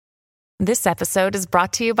This episode is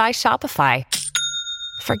brought to you by Shopify.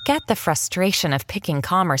 Forget the frustration of picking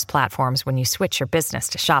commerce platforms when you switch your business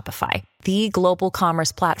to Shopify, the global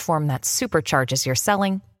commerce platform that supercharges your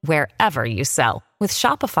selling wherever you sell. With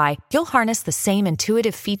Shopify, you'll harness the same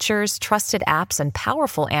intuitive features, trusted apps, and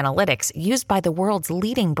powerful analytics used by the world's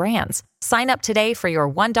leading brands. Sign up today for your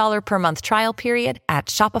 $1 per month trial period at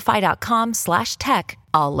shopify.com/tech,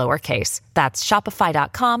 all lowercase. That's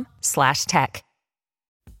shopify.com/tech.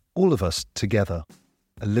 All of us together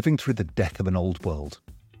are living through the death of an old world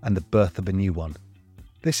and the birth of a new one.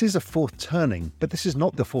 This is a fourth turning, but this is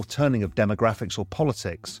not the fourth turning of demographics or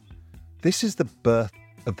politics. This is the birth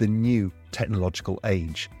of the new technological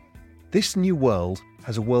age. This new world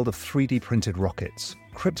has a world of 3D printed rockets,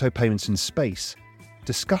 crypto payments in space,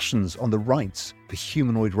 discussions on the rights for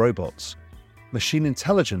humanoid robots, machine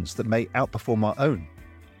intelligence that may outperform our own,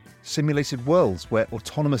 simulated worlds where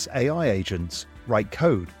autonomous AI agents write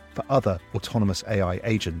code for other autonomous AI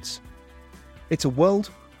agents. It's a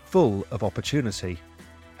world full of opportunity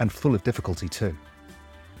and full of difficulty too.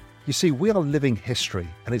 You see, we are living history,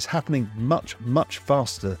 and it's happening much, much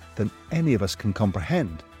faster than any of us can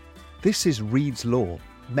comprehend. This is Reed's Law,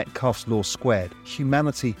 Metcalfe's Law squared.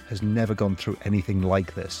 Humanity has never gone through anything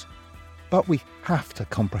like this. But we have to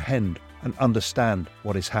comprehend and understand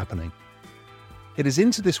what is happening. It is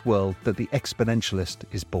into this world that the Exponentialist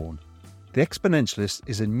is born. The Exponentialist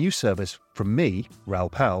is a new service from me,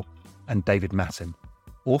 Raoul, and David Mattin,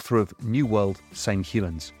 author of New World, Same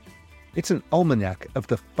Humans. It's an almanac of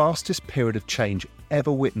the fastest period of change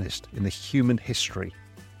ever witnessed in the human history.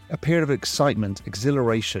 A period of excitement,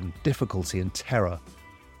 exhilaration, difficulty, and terror.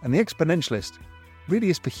 And the Exponentialist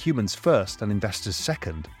really is for humans first and investors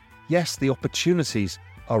second. Yes, the opportunities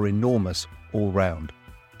are enormous all round.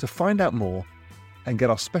 To find out more and get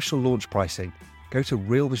our special launch pricing, go to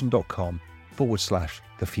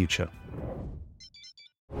realvision.com/thefuture.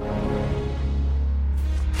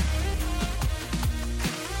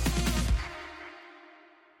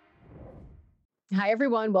 Hi,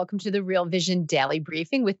 everyone. Welcome to the Real Vision Daily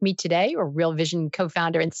Briefing. With me today are Real Vision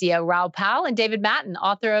co-founder and CEO Raoul and David Mattin,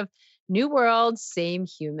 author of New World, Same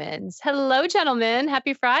Humans. Hello, gentlemen.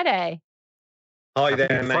 Happy Friday. Hi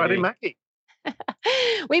there, Friday, Mackie.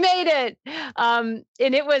 We made it. And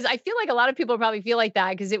it was, I feel like a lot of people probably feel like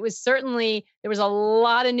that because it was certainly, there was a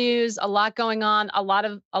lot of news, a lot going on, a lot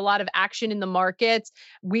of action in the markets.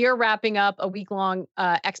 We are wrapping up a week-long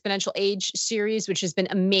Exponential Age series, which has been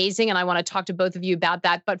amazing. And I want to talk to both of you about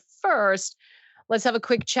that. But first, let's have a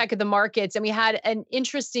quick check of the markets. And we had an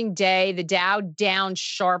interesting day. The Dow down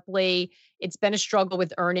sharply. It's been a struggle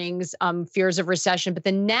with earnings, fears of recession, but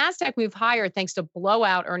the NASDAQ moved higher thanks to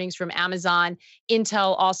blowout earnings from Amazon.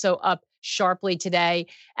 Intel also up sharply today.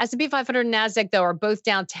 S&P 500 and NASDAQ, though, are both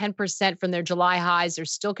down 10% from their July highs.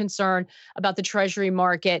 There's still concern about the Treasury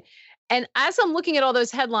market. And as I'm looking at all those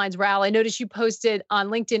headlines, Raoul, I noticed you posted on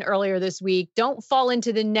LinkedIn earlier this week, don't fall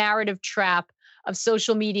into the narrative trap of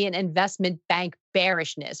social media and investment bank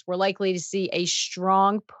bearishness. We're likely to see a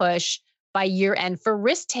strong push by year end for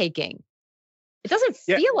risk taking. It doesn't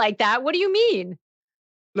feel like that. What do you mean?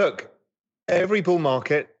 Look, every bull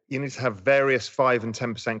market, you need to have various 5 and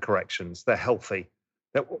 10% corrections. They're healthy.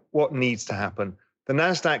 That's what needs to happen. The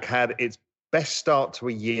NASDAQ had its best start to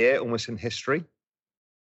a year almost in history.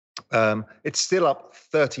 It's still up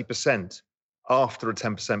 30% after a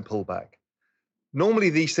 10% pullback. Normally,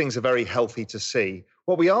 these things are very healthy to see.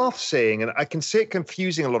 What we are seeing, and I can see it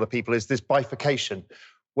confusing a lot of people, is this bifurcation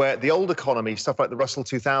where the old economy, stuff like the Russell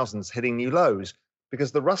 2000 is hitting new lows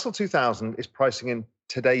because the Russell 2000 is pricing in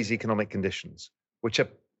today's economic conditions, which are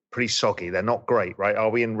pretty soggy. They're not great, right? Are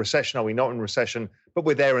we in recession? Are we not in recession? But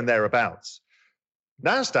we're there and thereabouts.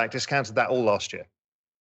 NASDAQ discounted that all last year.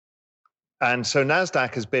 And so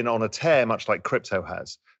NASDAQ has been on a tear, much like crypto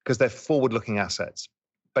has, because they're forward-looking assets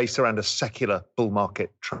based around a secular bull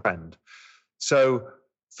market trend. So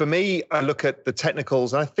for me, I look at the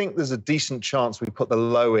technicals, and I think there's a decent chance we put the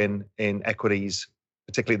low in equities,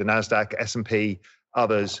 particularly the NASDAQ, S&P,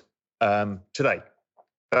 others, today.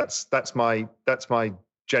 That's my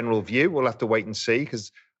general view. We'll have to wait and see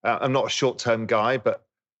because I'm not a short-term guy, but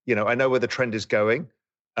I know where the trend is going.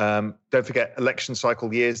 Don't forget election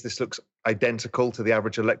cycle years. This looks identical to the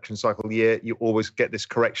average election cycle year. You always get this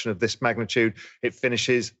correction of this magnitude. It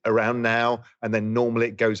finishes around now, and then normally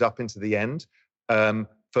it goes up into the end.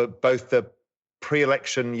 For both the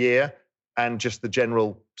pre-election year and just the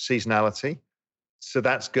general seasonality. So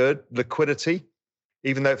that's good. Liquidity,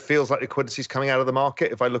 even though it feels like liquidity is coming out of the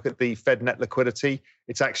market, if I look at the Fed net liquidity,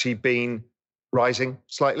 it's actually been rising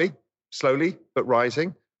slightly, slowly, but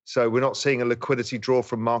rising. So we're not seeing a liquidity draw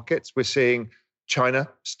from markets. We're seeing China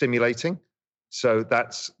stimulating. So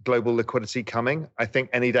that's global liquidity coming. I think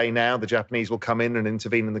any day now, the Japanese will come in and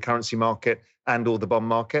intervene in the currency market and or the bond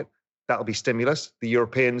market. That'll be stimulus. The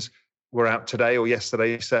Europeans were out today or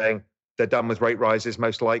yesterday saying they're done with rate rises,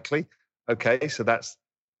 most likely. Okay, so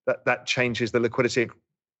that changes the liquidity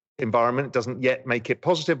environment. It doesn't yet make it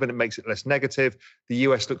positive, but it makes it less negative. The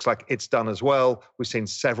US looks like it's done as well. We've seen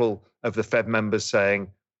several of the Fed members saying,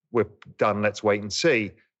 we're done, let's wait and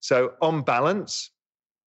see. So on balance,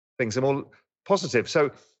 things are more positive.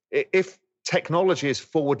 So if technology is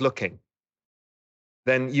forward-looking,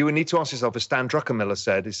 then you would need to ask yourself, as Stan Druckenmiller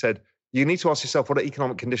said, he said, you need to ask yourself what are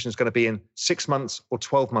economic conditions going to be in 6 months or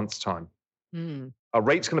 12 months' time? Are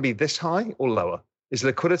rates going to be this high or lower? Is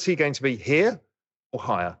liquidity going to be here or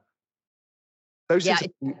higher? Those things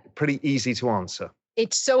are pretty easy to answer.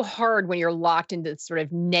 It's so hard when you're locked into sort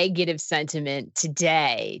of negative sentiment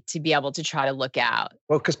today to be able to try to look out.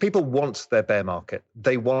 Well, because people want their bear market.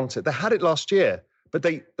 They want it. They had it last year, but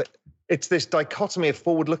it's this dichotomy of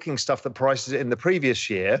forward-looking stuff that prices it in the previous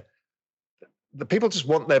year. The people just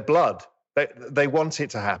want their blood. They want it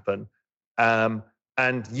to happen.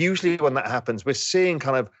 And usually when that happens, we're seeing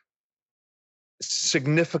kind of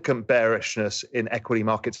significant bearishness in equity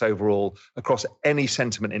markets overall across any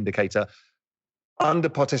sentiment indicator, under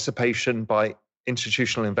participation by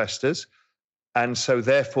institutional investors. And so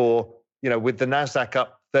therefore, with the NASDAQ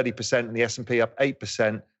up 30% and the S&P up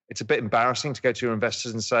 8%, it's a bit embarrassing to go to your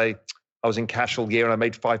investors and say, I was in cash all year and I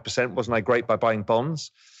made 5%. Wasn't I great by buying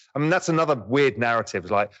bonds? I mean, that's another weird narrative.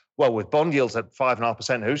 It's like, well, with bond yields at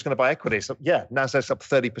 5.5%, who's going to buy equities? So, yeah, NASDAQ's up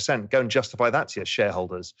 30%. Go and justify that to your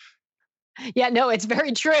shareholders. Yeah, no, it's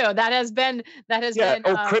very true. That has been.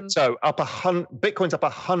 Or crypto up Bitcoin's up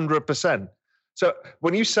 100%. So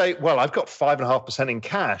when you say, well, I've got 5.5% in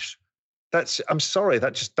cash, I'm sorry,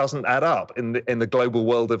 that just doesn't add up in the global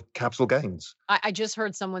world of capital gains. I just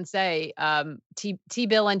heard someone say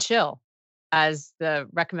T-bill and chill as the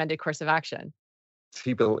recommended course of action.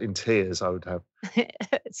 T-bill in tears, I would have.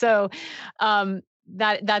 So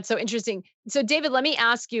that's so interesting. So David, let me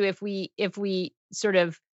ask you if we sort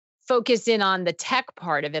of focus in on the tech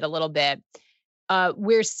part of it a little bit.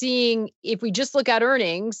 We're seeing, if we just look at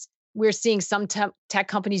earnings, we're seeing some tech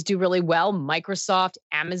companies do really well. Microsoft,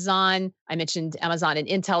 Amazon. I mentioned Amazon and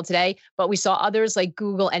Intel today, but we saw others like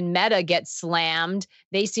Google and Meta get slammed.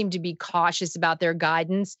 They seem to be cautious about their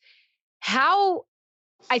guidance.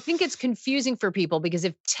 I think it's confusing for people because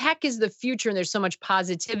if tech is the future and there's so much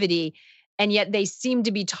positivity, and yet they seem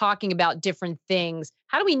to be talking about different things.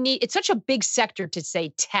 It's such a big sector to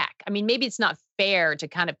say tech. I mean, maybe it's not fair to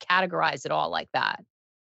kind of categorize it all like that.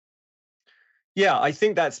 Yeah, I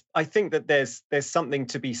think that there's something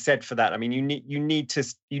to be said for that. I mean, you need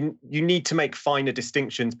to make finer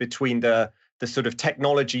distinctions between the sort of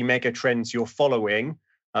technology mega trends you're following,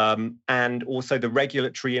 and also the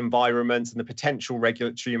regulatory environments and the potential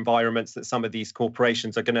regulatory environments that some of these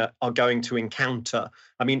corporations are going to encounter.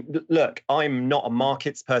 I mean, look, I'm not a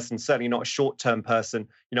markets person, certainly not a short-term person.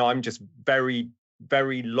 I'm just very,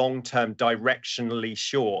 very long-term, directionally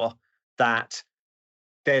sure that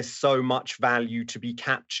there's so much value to be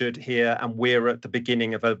captured here, and we're at the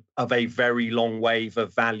beginning of a very long wave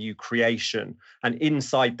of value creation. And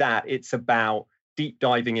inside that, it's about deep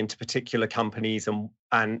diving into particular companies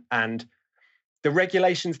and the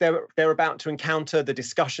regulations they're about to encounter, the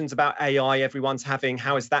discussions about AI everyone's having.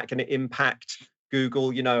 How is that going to impact Google?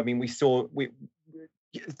 I mean, we saw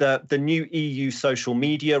the new EU social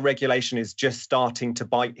media regulation is just starting to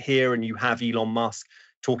bite here, and you have Elon Musk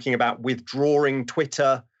talking about withdrawing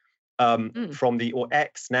Twitter from or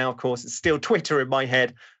X now, of course. It's still Twitter in my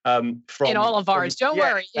head. From in all of ours, don't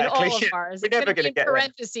worry. Exactly. In all of ours, we're never going to get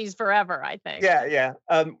parentheses forever, I think. Yeah.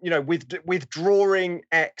 Withdrawing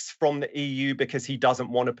X from the EU because he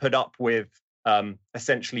doesn't want to put up with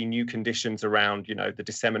essentially new conditions around, the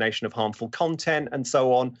dissemination of harmful content and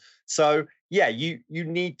so on. So yeah, you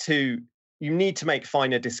need to make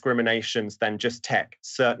finer discriminations than just tech,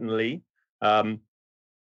 certainly.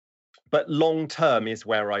 But long term is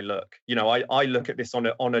where I look. I look at this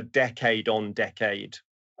on a decade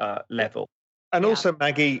level. And also,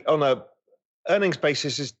 Maggie, on a earnings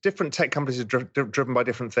basis, is different tech companies are driven by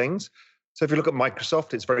different things. So if you look at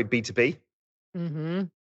Microsoft, it's very B2B. Mm-hmm.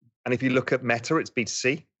 And if you look at Meta, it's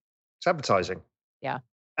B2C. It's advertising. Yeah.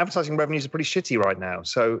 Advertising revenues are pretty shitty right now.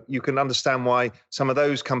 So you can understand why some of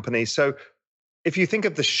those companies. So if you think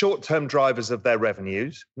of the short-term drivers of their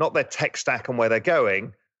revenues, not their tech stack and where they're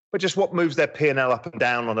going, but just what moves their P&L up and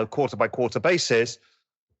down on a quarter-by-quarter basis,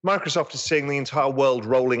 Microsoft is seeing the entire world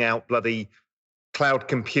rolling out bloody cloud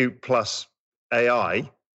compute plus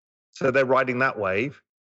AI. So they're riding that wave.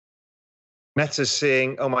 Meta's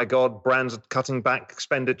seeing, oh my God, brands are cutting back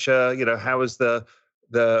expenditure. How is the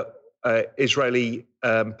Israeli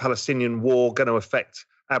Palestinian war going to affect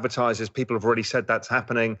advertisers? People have already said that's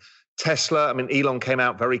happening. Tesla, Elon came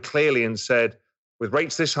out very clearly and said, with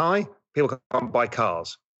rates this high, people can't buy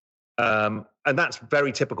cars. And that's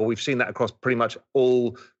very typical. We've seen that across pretty much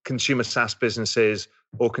all consumer SaaS businesses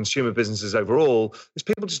or consumer businesses overall, is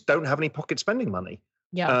people just don't have any pocket spending money.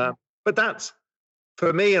 Yeah. But that's,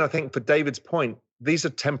 for me, and I think for David's point, these are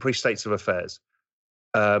temporary states of affairs.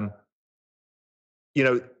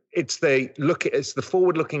 It's the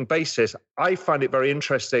forward-looking basis. I find it very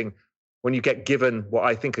interesting when you get given what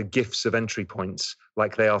I think are gifts of entry points,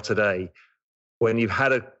 like they are today, when you've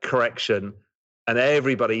had a correction and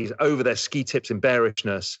everybody's over their ski tips in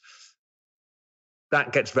bearishness.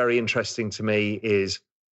 That gets very interesting to me, is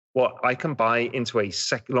what I can buy into a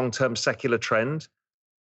long-term secular trend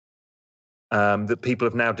that people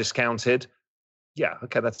have now discounted. Yeah,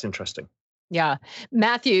 okay, that's interesting. Yeah.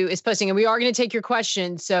 Matthew is posting, and we are going to take your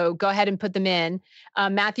questions, so go ahead and put them in.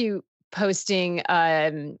 Matthew posting,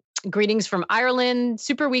 greetings from Ireland,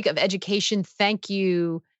 super week of education. Thank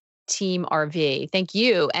you, Team RV. Thank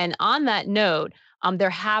you. And on that note, there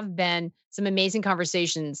have been some amazing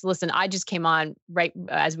conversations. Listen, I just came on right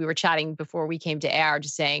as we were chatting before we came to air,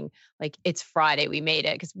 just saying, like, it's Friday, we made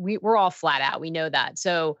it, because we're all flat out. We know that.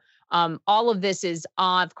 So all of this is,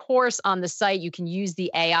 of course, on the site. You can use the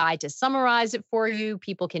AI to summarize it for you.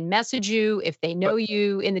 People can message you if they know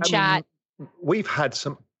you in the chat. We've had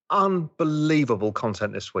some unbelievable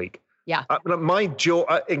content this week. Yeah. My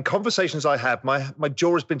jaw, in conversations I have, my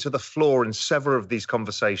jaw has been to the floor in several of these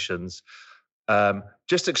conversations,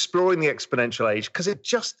 just exploring the exponential age,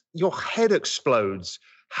 because your head explodes.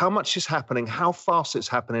 How much is happening, how fast it's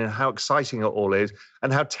happening, and how exciting it all is,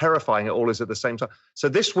 and how terrifying it all is at the same time. So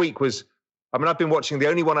this week was, I've been watching, the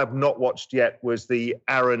only one I've not watched yet was the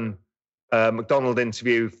Aaron McDonald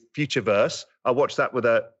interview, Futureverse. I watched that with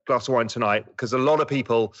a glass of wine tonight, because a lot of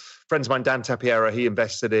people, friends of mine, Dan Tapiera, he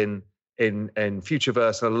invested in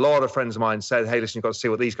Futureverse, and a lot of friends of mine said, hey, listen, you've got to see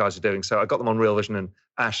what these guys are doing. So I got them on Real Vision, and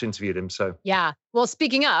Ash interviewed him. So yeah. Well,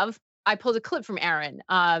 speaking of, I pulled a clip from Aaron.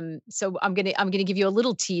 So I'm gonna give you a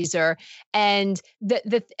little teaser. And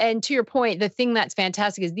and to your point, the thing that's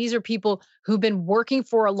fantastic is these are people who've been working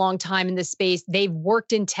for a long time in this space. They've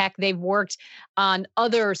worked in tech. They've worked on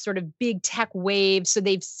other sort of big tech waves. So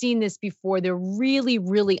they've seen this before. They're really,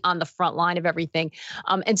 really on the front line of everything.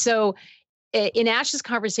 And so in Ash's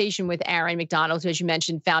conversation with Aaron McDonald, who, as you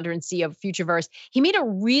mentioned, founder and CEO of Futureverse, he made a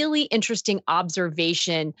really interesting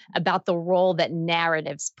observation about the role that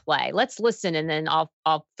narratives play. Let's listen, and then I'll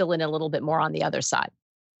fill in a little bit more on the other side.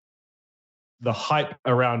 The hype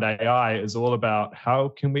around AI is all about how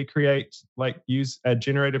can we use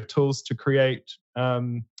generative tools to create,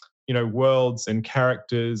 worlds and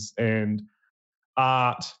characters and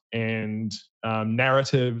art and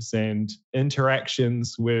narratives and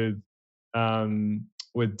interactions with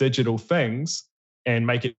digital things, and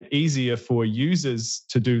make it easier for users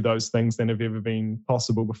to do those things than have ever been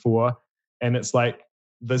possible before. And it's like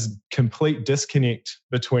this complete disconnect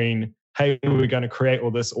between, hey, we're going to create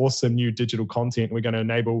all this awesome new digital content. We're going to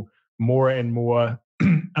enable more and more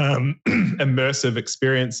immersive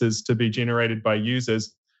experiences to be generated by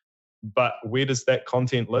users. But where does that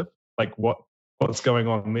content live? Like what's going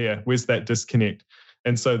on there? Where's that disconnect?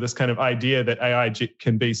 And so this kind of idea that AI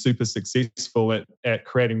can be super successful at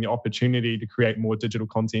creating the opportunity to create more digital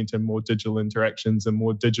content and more digital interactions and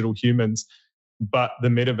more digital humans, but the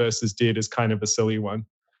metaverse is dead, is kind of a silly one.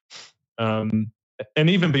 And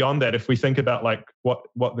even beyond that, if we think about like what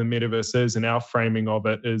the metaverse is, and our framing of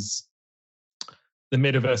it is, the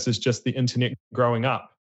metaverse is just the internet growing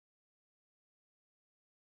up.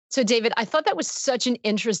 So, David, I thought that was such an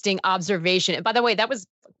interesting observation. And by the way, that was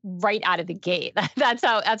right out of the gate. That's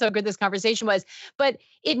how good this conversation was. But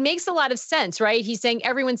it makes a lot of sense, right?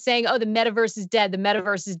 Everyone's saying, oh, the metaverse is dead. The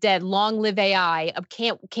metaverse is dead. Long live AI.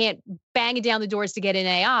 Can't bang it down the doors to get in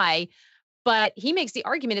AI. But he makes the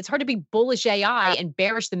argument it's hard to be bullish AI and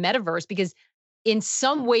bearish the metaverse, because in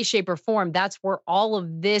some way, shape, or form, that's where all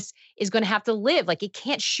of this is going to have to live. Like, it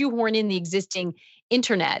can't shoehorn in the existing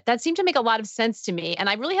internet. That seemed to make a lot of sense to me. And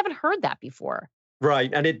I really haven't heard that before.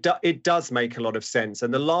 Right. And it does make a lot of sense.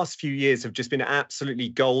 And the last few years have just been absolutely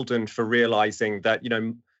golden for realizing that,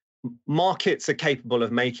 markets are capable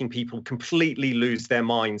of making people completely lose their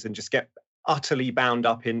minds and just get utterly bound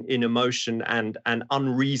up in emotion and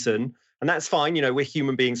unreason. And that's fine. We're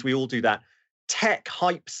human beings. We all do that. Tech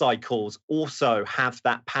hype cycles also have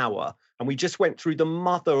that power. And we just went through the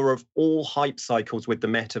mother of all hype cycles with the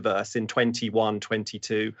metaverse in 21,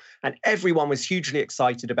 22. And everyone was hugely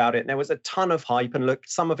excited about it. And there was a ton of hype. And look,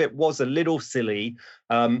 some of it was a little silly.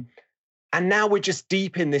 And now we're just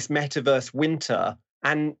deep in this metaverse winter.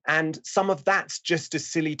 And some of that's just as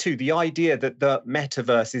silly too. The idea that the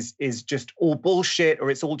metaverse is just all bullshit,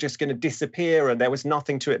 or it's all just going to disappear and there was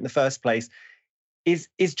nothing to it in the first place,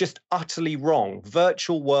 is just utterly wrong.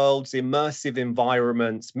 Virtual worlds, immersive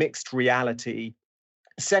environments, mixed reality,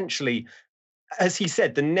 essentially, as he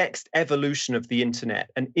said, the next evolution of the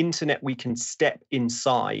internet, an internet we can step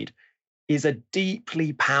inside, is a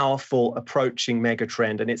deeply powerful approaching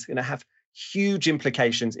megatrend, and it's going to have huge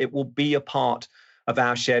implications. It will be a part of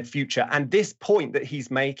our shared future. And this point that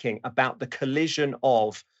he's making about the collision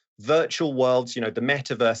of virtual worlds, the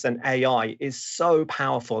metaverse and AI is so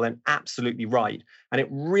powerful and absolutely right. And it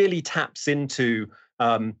really taps into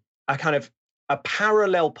a kind of a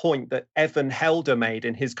parallel point that Evan Helder made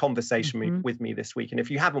in his conversation with me this week. And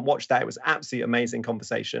if you haven't watched that, it was absolutely amazing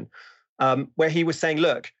conversation where he was saying,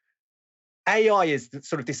 look, AI is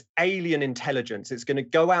sort of this alien intelligence. It's going to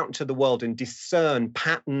go out into the world and discern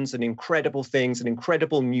patterns and incredible things and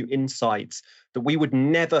incredible new insights that we would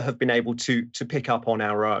never have been able to pick up on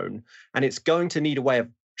our own. And it's going to need a way of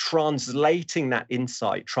translating that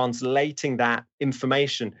insight, translating that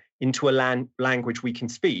information into a language we can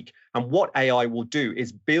speak. And what AI will do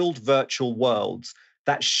is build virtual worlds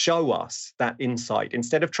that show us that insight.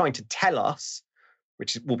 Instead of trying to tell us,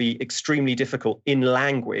 which will be extremely difficult in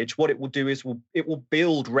language, what it will do is it will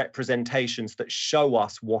build representations that show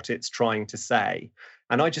us what it's trying to say.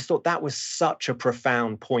 And I just thought that was such a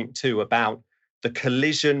profound point too about the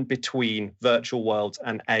collision between virtual worlds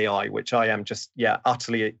and AI, which I am just,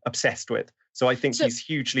 utterly obsessed with. So I think he's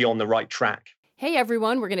hugely on the right track. Hey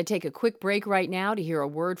everyone, we're going to take a quick break right now to hear a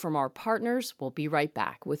word from our partners. We'll be right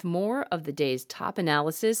back with more of the day's top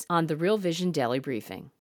analysis on the Real Vision Daily Briefing.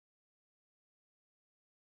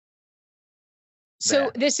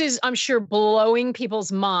 So this is, I'm sure, blowing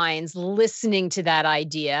people's minds listening to that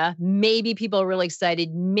idea. Maybe people are really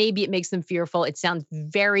excited. Maybe it makes them fearful. It sounds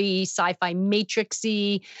very sci-fi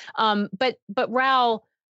matrixy. But Raoul,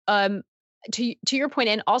 to your point,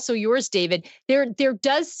 and also yours, David, there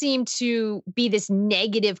does seem to be this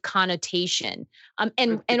negative connotation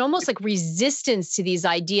and almost like resistance to these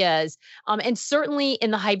ideas. And certainly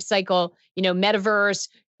in the hype cycle, metaverse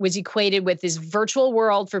was equated with this virtual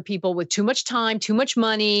world for people with too much time, too much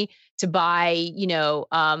money to buy, no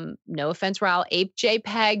offense, Raoul, ape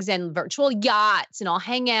JPEGs and virtual yachts and all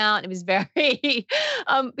hang out. And it was very,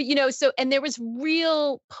 and there was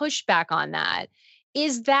real pushback on that.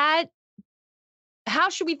 How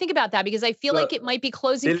should we think about that? Because I feel like it might be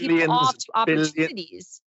closing people off to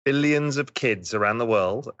opportunities. Billions of kids around the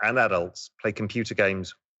world and adults play computer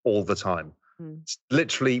games all the time. It's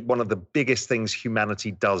literally one of the biggest things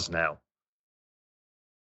humanity does now.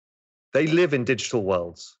 They live in digital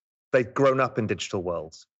worlds. They've grown up in digital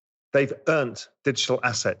worlds. They've earned digital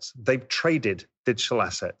assets. They've traded digital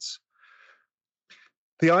assets.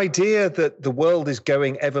 The idea that the world is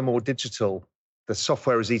going ever more digital, the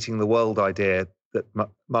software is eating the world idea that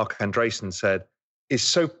Mark Andreessen said, is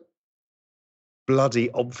so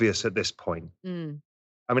bloody obvious at this point.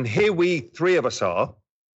 I mean, here three of us are,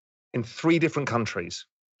 in 3 different countries.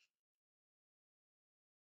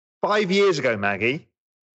 5 years ago, Maggie,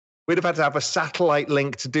 we'd have had to have a satellite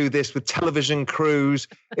link to do this with television crews.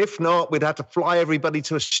 If not, we'd have to fly everybody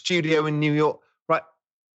to a studio in New York. Right?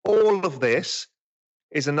 All of this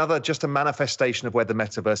is just a manifestation of where the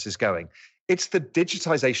metaverse is going. It's the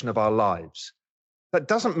digitization of our lives. That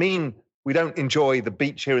doesn't mean we don't enjoy the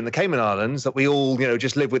beach here in the Cayman Islands, that we all,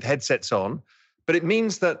 just live with headsets on, but it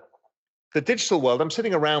means that the digital world, I'm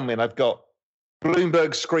sitting around me and I've got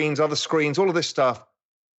Bloomberg screens, other screens, all of this stuff.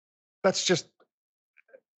 That's just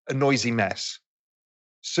a noisy mess.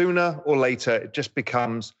 Sooner or later, it just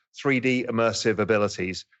becomes 3D immersive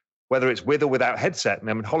abilities, whether it's with or without headset. I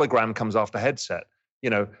mean, hologram comes after headset,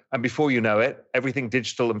 and before you know it, everything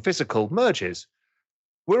digital and physical merges.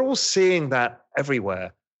 We're all seeing that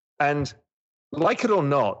everywhere. And like it or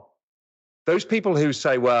not, those people who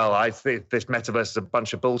say, well, I think this metaverse is a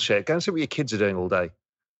bunch of bullshit, go and see what your kids are doing all day.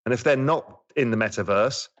 And if they're not in the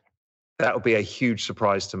metaverse, that would be a huge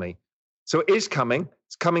surprise to me. So it is coming.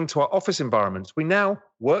 It's coming to our office environments. We now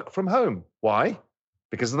work from home. Why?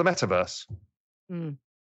 Because of the metaverse.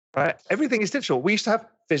 Right? Everything is digital. We used to have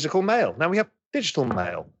physical mail. Now we have digital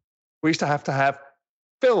mail. We used to have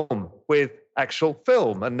film with actual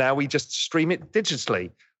film, and now we just stream it digitally.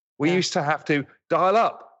 We used to have to dial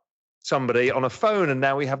up somebody on a phone, and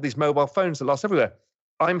now we have these mobile phones that last everywhere.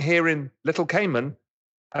 I'm here in Little Cayman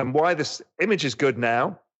And why this image is good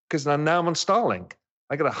now, because now I'm on Starlink.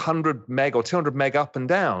 I get 100 meg or 200 meg up and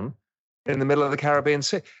down in the middle of the Caribbean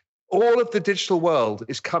Sea. All of the digital world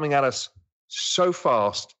is coming at us so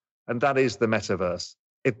fast, and that is the metaverse.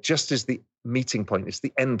 It just is the meeting point. It's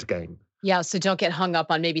the end game. Yeah, so don't get hung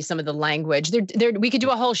up on maybe some of the language. We could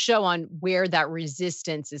do a whole show on where that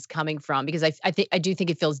resistance is coming from, because I do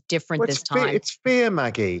think it feels different this time. It's fear,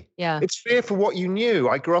 Maggie. Yeah. It's fear for what you knew.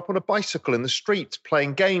 I grew up on a bicycle in the street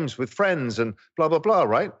playing games with friends and blah, blah, blah,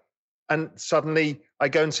 right? And suddenly I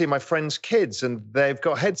go and see my friends' kids and they've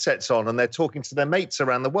got headsets on and they're talking to their mates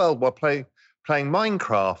around the world while playing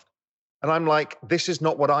Minecraft. And I'm like, this is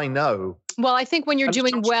not what I know. Well, I think when you're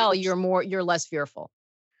doing well, you're less fearful.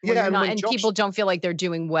 When people don't feel like they're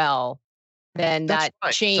doing well, then that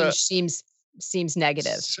change seems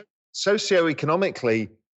negative. Socioeconomically,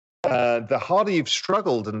 the harder you've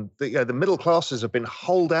struggled, and the middle classes have been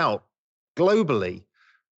holed out globally.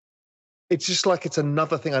 It's just like it's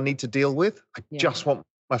another thing I need to deal with. I just want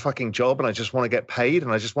my fucking job, and I just want to get paid,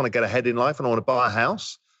 and I just want to get ahead in life, and I want to buy a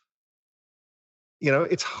house.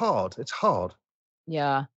 It's hard. It's hard.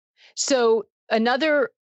 Yeah. So another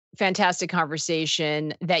fantastic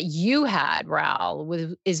conversation that you had,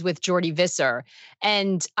 Raoul, is with Jordi Visser.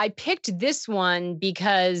 And I picked this one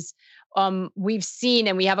because we've seen,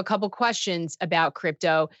 and we have a couple questions about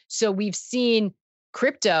crypto. So we've seen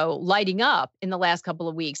crypto lighting up in the last couple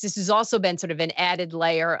of weeks. This has also been sort of an added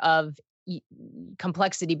layer of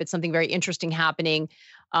complexity, but something very interesting happening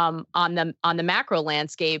on the macro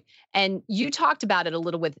landscape. And you talked about it a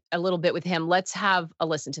little bit with him. Let's have a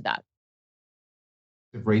listen to that.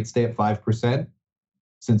 If rates stay at 5%,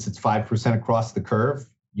 since it's 5% across the curve,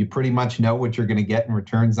 you pretty much know what you're going to get in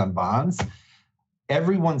returns on bonds.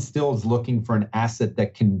 Everyone still is looking for an asset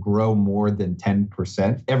that can grow more than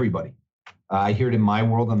 10%. Everybody. I hear it in my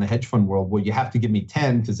world, on the hedge fund world, well, you have to give me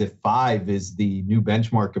 10 because if 5 is the new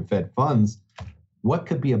benchmark of Fed funds, what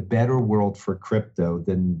could be a better world for crypto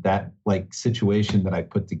than that situation that I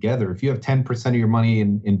put together? If you have 10% of your money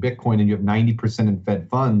in Bitcoin and you have 90% in Fed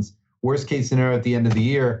funds, worst case scenario at the end of the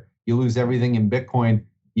year, you lose everything in Bitcoin.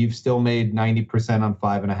 You've still made 90% on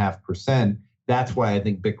 5.5%. That's why I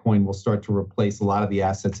think Bitcoin will start to replace a lot of the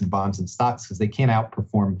assets in bonds and stocks because they can't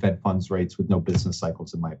outperform Fed funds rates with no business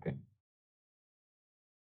cycles, in my opinion.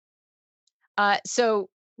 So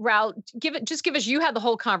Raoul, give us, you had the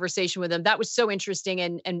whole conversation with him. That was so interesting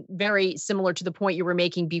and very similar to the point you were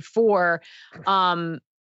making before.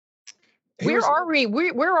 Where are we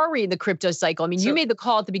in the crypto cycle? I mean, you made the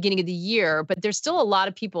call at the beginning of the year, but there's still a lot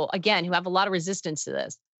of people, again, who have a lot of resistance to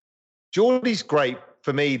this. Jordi's great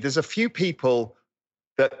for me. There's a few people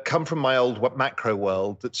that come from my old macro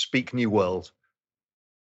world that speak new world.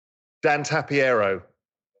 Dan Tapiero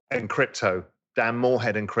in crypto, Dan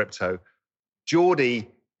Moorhead in crypto. Jordi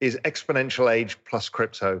is exponential age plus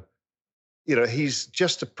crypto. He's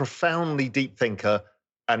just a profoundly deep thinker,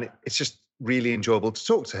 and it's just really enjoyable to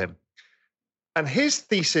talk to him. And his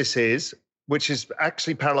thesis is, which is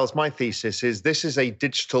actually parallels my thesis, is this is a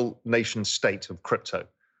digital nation state of crypto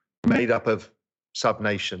made up of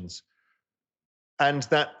sub-nations, and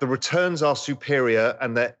that the returns are superior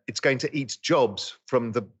and that it's going to eat jobs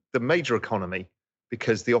from the major economy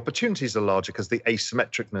because the opportunities are larger because the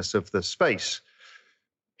asymmetricness of the space.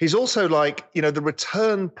 He's also the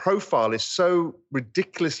return profile is so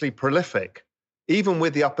ridiculously prolific, even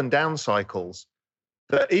with the up and down cycles,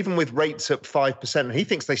 that even with rates at 5%, and he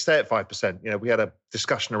thinks they stay at 5%. We had a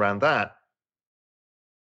discussion around that.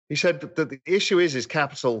 He said that the issue is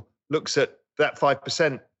capital looks at that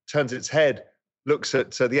 5%, turns its head, looks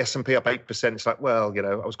at the S&P up 8%. It's like, well,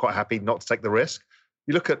 I was quite happy not to take the risk.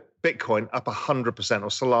 You look at Bitcoin up 100% or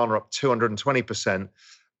Solana up 220%.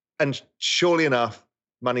 And surely enough,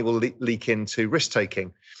 money will leak into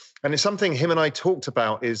risk-taking. And it's something him and I talked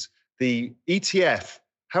about is the ETF.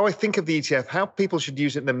 How I think of the ETF, how people should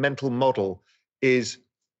use it in their mental model is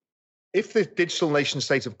if the digital nation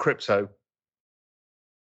state of crypto,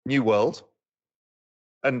 new world,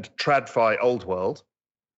 and TradFi, old world,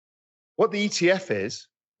 what the ETF is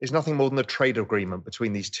nothing more than a trade agreement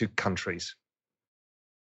between these two countries.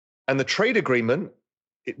 And the trade agreement,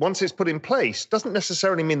 once it's put in place, doesn't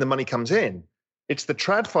necessarily mean the money comes in. It's the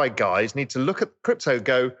TradFi guys need to look at crypto,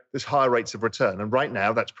 go, there's higher rates of return. And right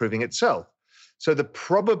now that's proving itself. So the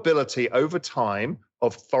probability over time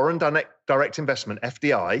of foreign direct investment,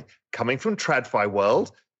 FDI, coming from TradFi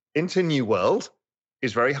world into new world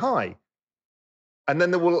is very high. And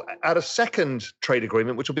then they will add a second trade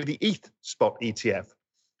agreement, which will be the ETH spot ETF.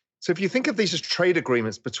 So if you think of these as trade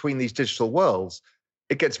agreements between these digital worlds,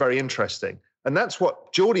 it gets very interesting. And that's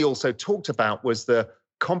what Jordi also talked about was the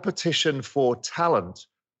competition for talent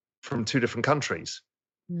from two different countries.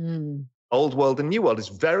 Mm. Old world and new world. It's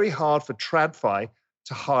very hard for TradFi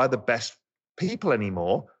to hire the best people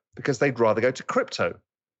anymore because they'd rather go to crypto.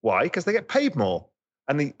 Why? Because they get paid more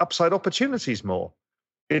and the upside opportunities more.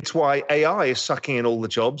 It's why AI is sucking in all the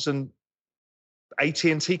jobs and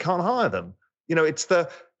AT&T can't hire them. You know, it's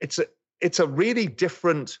a really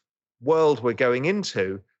different world we're going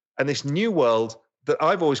into, and this new world that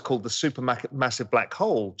I've always called the supermassive black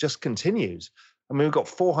hole just continues. I mean, we've got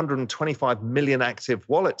 425 million active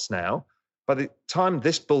wallets now. By the time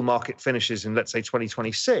this bull market finishes in, let's say,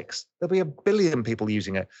 2026, there'll be 1 billion people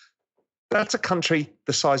using it. That's a country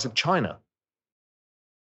the size of China.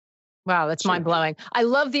 Wow, that's mind blowing. I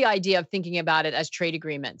love the idea of thinking about it as trade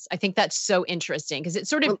agreements. I think that's so interesting because it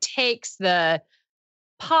sort of takes the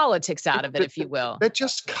politics out of it, if you will. They're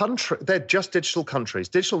just digital countries,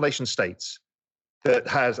 digital nation states that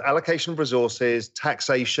has allocation of resources,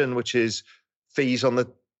 taxation, which is fees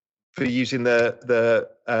for using the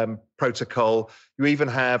protocol. You even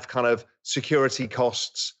have kind of security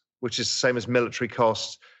costs, which is the same as military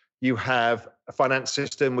costs. You have a finance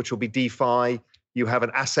system, which will be DeFi. You have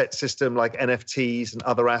an asset system like NFTs and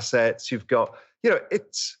other assets. You've got,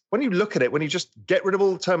 it's when you look at it, when you just get rid of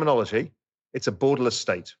all the terminology, it's a borderless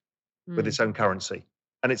state with its own currency.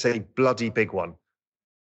 And it's a bloody big one.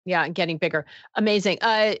 Yeah, and getting bigger. Amazing.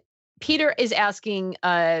 Peter is asking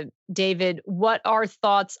David, what are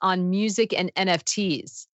thoughts on music and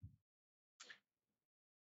NFTs?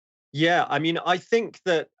 Yeah, I mean, I think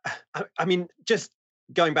that, just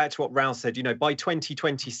going back to what Raoul said, by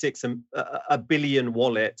 2026, a billion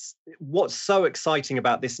wallets. What's so exciting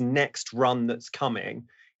about this next run that's coming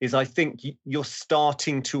is I think you're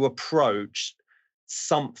starting to approach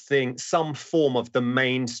some form of the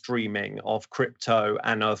mainstreaming of crypto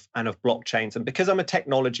and of blockchains. And because I'm a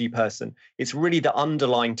technology person, it's really the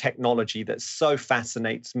underlying technology that so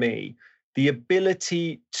fascinates me. The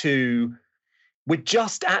ability we're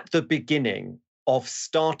just at the beginning of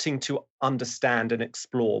starting to understand and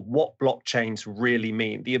explore what blockchains really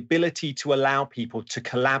mean. The ability to allow people to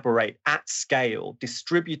collaborate at scale,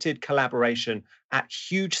 distributed collaboration at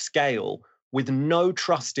huge scale with no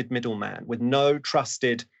trusted middleman, with no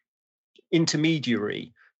trusted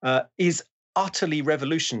intermediary, is utterly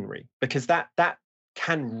revolutionary, because that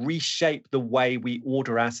can reshape the way we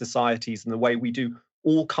order our societies and the way we do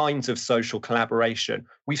all kinds of social collaboration.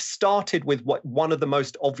 We've started with one of the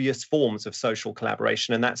most obvious forms of social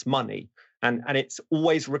collaboration, and that's money. And it's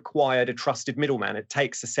always required a trusted middleman. It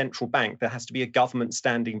takes a central bank. There has to be a government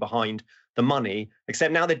standing behind the money,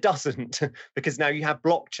 except now there doesn't, because now you have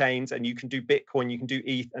blockchains and you can do Bitcoin, you can do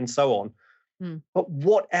ETH and so on. But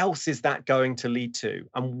what else is that going to lead to?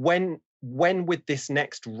 And when with this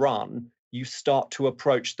next run, you start to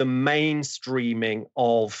approach the mainstreaming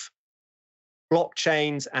of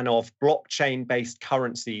blockchains and of blockchain-based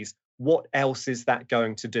currencies, what else is that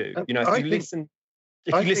going to do? If you listen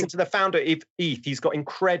to the founder of ETH, he's got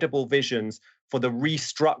incredible visions for the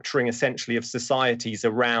restructuring, essentially, of societies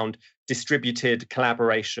around distributed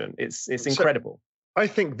collaboration. It's incredible. I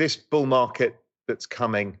think this bull market that's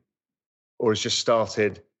coming or has just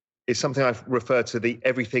started is something I've referred to the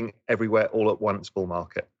everything, everywhere, all at once bull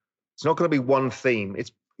market. It's not going to be one theme.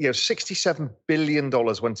 It's $67 billion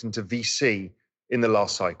went into VC in the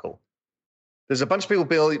last cycle. There's a bunch of people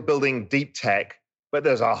building deep tech, but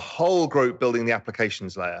there's a whole group building the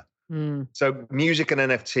applications layer. So music and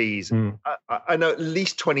NFTs. I know at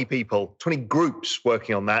least 20 people, 20 groups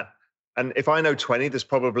working on that. And if I know 20, there's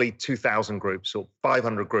probably 2,000 groups or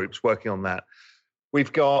 500 groups working on that.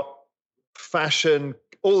 We've got fashion,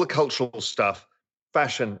 all the cultural stuff,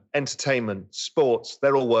 fashion, entertainment, sports,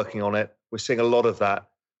 they're all working on it. We're seeing a lot of that.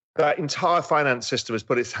 That entire finance system has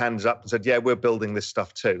put its hands up and said, yeah, we're building this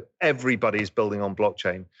stuff too. Everybody's building on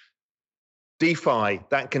blockchain. DeFi,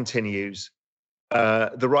 that continues.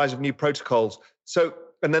 The rise of new protocols. So,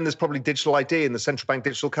 and then there's probably digital ID and the central bank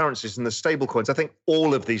digital currencies and the stable coins. I think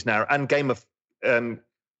all of these now, and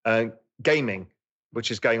gaming,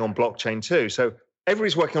 which is going on blockchain too. So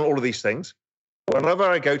everybody's working on all of these things. Whenever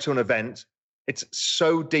I go to an event, it's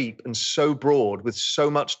so deep and so broad with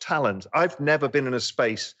so much talent. I've never been in a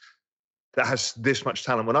space that has this much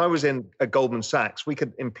talent. When I was at Goldman Sachs, we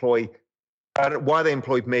could employ, I don't know why they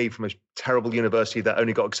employed me from a terrible university that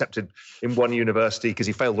only got accepted in one university because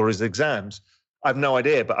he failed all his exams. I have no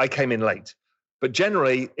idea, but I came in late. But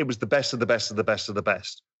generally, it was the best of the best of the best of the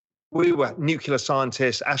best. We were nuclear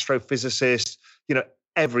scientists, astrophysicists,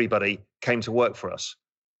 everybody came to work for us.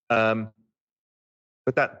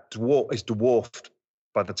 But that is dwarfed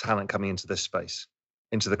by the talent coming into this space,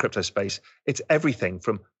 into the crypto space. It's everything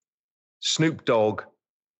from Snoop Dogg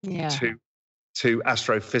to to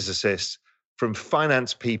astrophysicists, from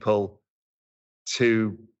finance people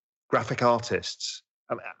to graphic artists.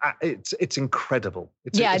 I mean, it's incredible.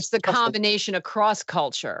 It's the combination across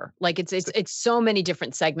culture. Like it's so many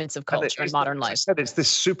different segments of culture in modern life. As I said, it's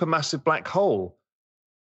this supermassive black hole.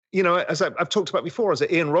 You know, as I've talked about before, I was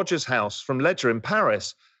at Ian Rogers' house from Ledger in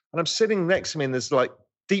Paris, and I'm sitting next to me, and there's like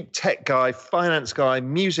deep tech guy, finance guy,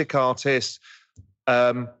 music artist,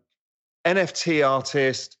 NFT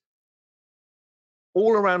artist,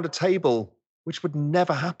 all around a table, which would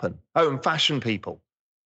never happen. Oh, and fashion people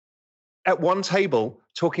at one table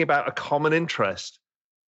talking about a common interest.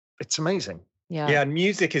 It's amazing. Yeah, and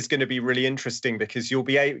music is going to be really interesting because you'll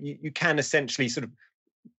be able, you can essentially sort of,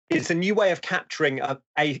 it's a new way of capturing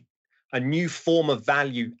a new form of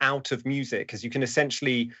value out of music, because you can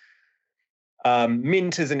essentially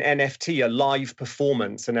mint as an NFT a live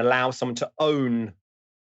performance and allow someone to own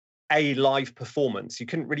a live performance. You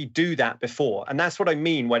couldn't really do that before. And that's what I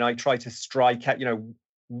mean when I try to strike at, you know,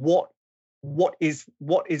 what is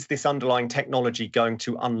this underlying technology going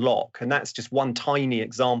to unlock? And that's just one tiny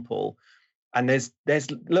example. And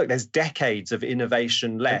there's decades of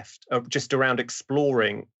innovation left just around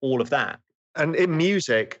exploring all of that. And in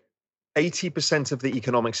music, 80% of the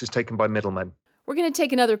economics is taken by middlemen. We're going to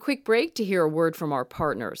take another quick break to hear a word from our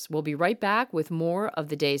partners. We'll be right back with more of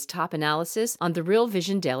the day's top analysis on the Real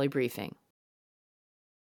Vision Daily Briefing.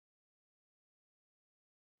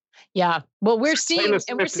 Yeah. Well, we're seeing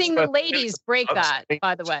the ladies break that,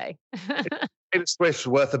 by the way. Taylor Swift's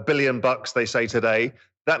worth $1 billion, they say today.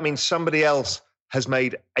 That means somebody else has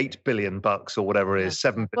made $8 billion or whatever it is,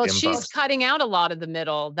 $7 billion. Well, she's cutting out a lot of the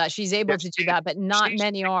middle that she's able to do that, but not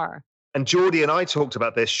many are. And Geordie and I talked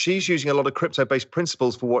about this. She's using a lot of crypto-based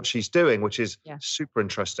principles for what she's doing, which is super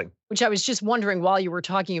interesting. Which I was just wondering while you were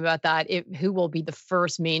talking about that, who will be the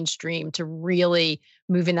first mainstream to really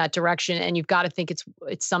move in that direction? And you've got to think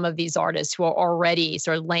it's some of these artists who are already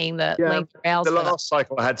sort of laying the rails. The last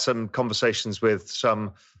cycle, I had some conversations with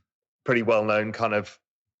some pretty well-known kind of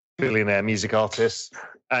billionaire music artists,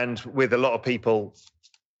 and with a lot of people,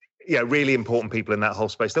 really important people in that whole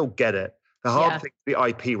space. They'll get it. The hard thing is the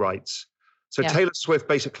IP rights. So Taylor Swift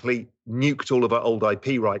basically nuked all of her old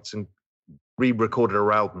IP rights and re-recorded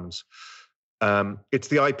her albums. It's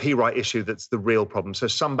the IP right issue that's the real problem. So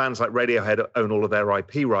some bands like Radiohead own all of their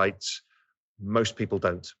IP rights. Most people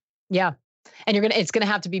don't. Yeah. And it's gonna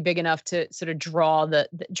have to be big enough to sort of draw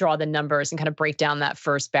the numbers and kind of break down that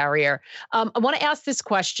first barrier. I want to ask this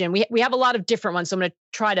question. We have a lot of different ones, so I'm going to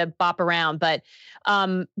try to bop around. But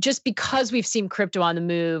just because we've seen crypto on the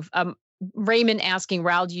move, Raymond asking,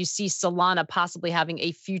 Raoul, do you see Solana possibly having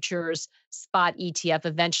a futures spot ETF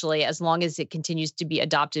eventually, as long as it continues to be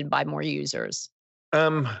adopted by more users?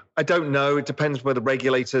 I don't know. It depends where the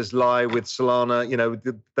regulators lie with Solana.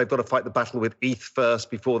 They've got to fight the battle with ETH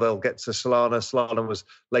first before they'll get to Solana. Solana was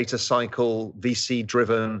later cycle, VC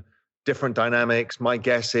driven, different dynamics. My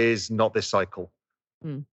guess is not this cycle.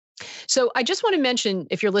 So I just want to mention,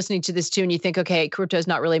 if you're listening to this too and you think, okay, crypto is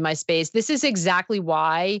not really my space, this is exactly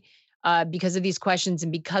why. Because of these questions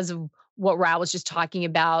and because of what Raoul was just talking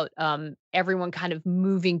about, everyone kind of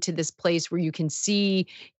moving to this place where you can see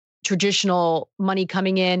traditional money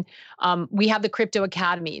coming in. We have the Crypto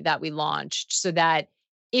Academy that we launched so that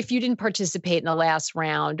if you didn't participate in the last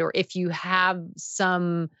round, or if you have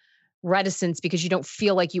some reticence because you don't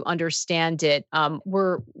feel like you understand it,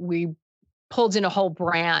 we pulled in a whole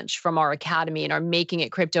branch from our academy and are making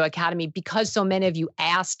it Crypto Academy because so many of you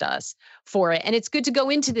asked us for it. And it's good to go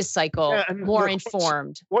into this cycle more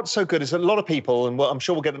informed. What's so good is a lot of people, and I'm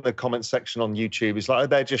sure we'll get in the comments section on YouTube, is like,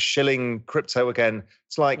 they're just shilling crypto again.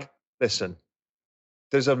 It's like, listen,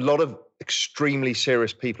 there's a lot of extremely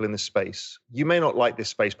serious people in this space. You may not like this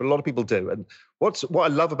space, but a lot of people do. And what I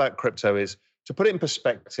love about crypto is, to put it in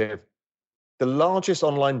perspective, the largest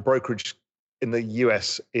online brokerage in the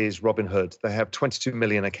US is Robinhood. They have 22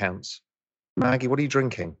 million accounts. Maggie, what are you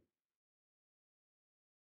drinking?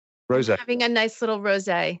 Rosé. Having a nice little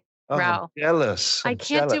rosé. Raoul. Jealous. I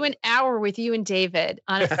can't do an hour with you and David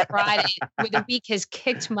on a Friday where the week has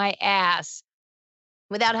kicked my ass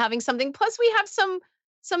without having something. Plus, we have some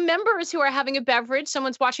members who are having a beverage.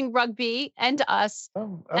 Someone's watching rugby and us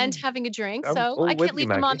and having a drink. So I can't leave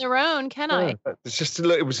them on their own, can I? It's just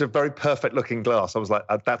it was a very perfect looking glass. I was like,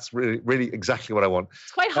 that's really, really exactly what I want.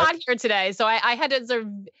 It's quite hot here today. So I had to sort of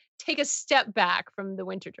take a step back from the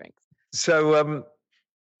winter drinks. So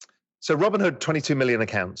Robinhood, 22 million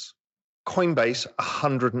accounts. Coinbase,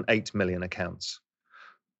 108 million accounts.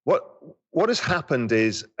 What has happened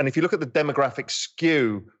is, and if you look at the demographic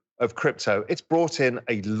skew of crypto, it's brought in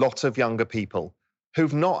a lot of younger people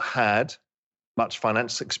who've not had much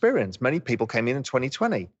finance experience. Many people came in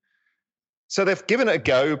 2020. So they've given it a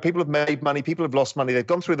go. People have made money. People have lost money. They've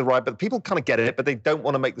gone through the ride, but people kind of get it, but they don't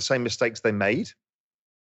want to make the same mistakes they made.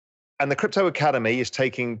 And the Crypto Academy is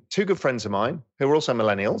taking two good friends of mine, who are also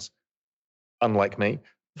millennials, unlike me,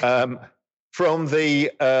 from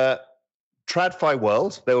the TradFi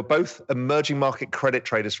world. They were both emerging market credit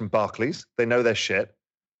traders from Barclays. They know their shit.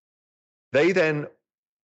 They then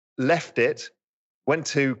left it, went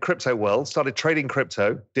to crypto world, started trading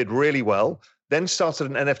crypto, did really well, then started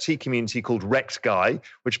an NFT community called Wrecked Guy,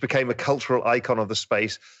 which became a cultural icon of the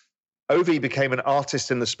space. Ovi became an artist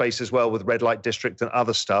in the space as well with Red Light District and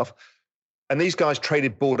other stuff. And these guys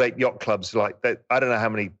traded Bored Ape Yacht Clubs, like that. I don't know how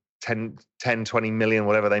many, 10, 20 million,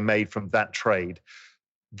 whatever they made from that trade.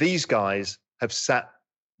 These guys have sat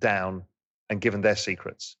down and given their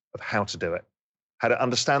secrets of how to do it, how to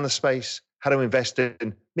understand the space, how to invest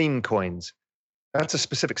in meme coins. That's a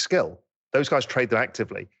specific skill. Those guys trade them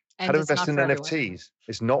actively. And how to it's invest in not for NFTs. everyone.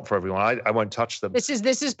 It's not for everyone. I won't touch them. This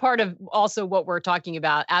is part of also what we're talking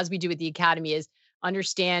about as we do with the Academy is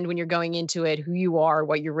understand when you're going into it, who you are,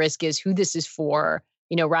 what your risk is, who this is for,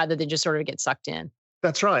 rather than just sort of get sucked in.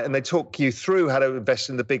 That's right. And they talk you through how to invest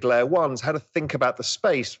in the big layer ones, how to think about the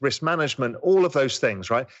space, risk management, all of those things,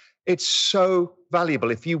 right? It's so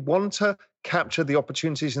valuable. If you want to capture the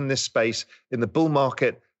opportunities in this space, in the bull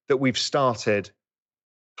market that we've started,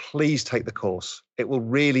 please take the course. It will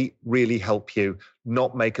really, really help you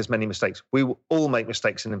not make as many mistakes. We will all make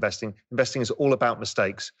mistakes in investing. Investing is all about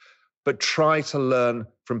mistakes, but try to learn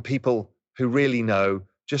from people who really know,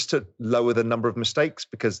 just to lower the number of mistakes,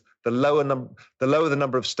 because the lower the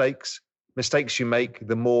number of mistakes you make,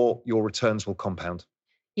 the more your returns will compound.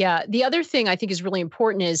 Yeah. The other thing I think is really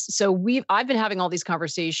important is, I've been having all these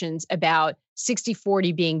conversations about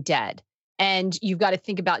 60-40 being dead, and you've got to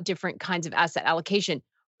think about different kinds of asset allocation.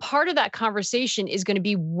 Part of that conversation is going to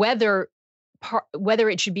be whether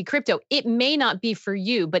it should be crypto. It may not be for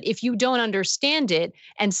you, but if you don't understand it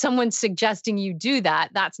and someone's suggesting you do that,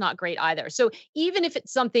 that's not great either. So even if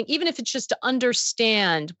it's just to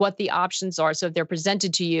understand what the options are, so if they're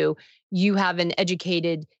presented to you, you have an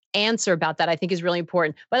educated answer about that, I think is really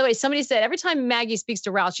important. By the way, somebody said every time Maggie speaks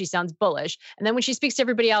to Raoul, she sounds bullish. And then when she speaks to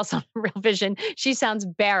everybody else on Real Vision, she sounds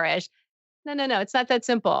bearish. No. It's not that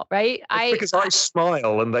simple, right? Because I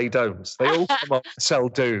smile and they don't. They all come on and sell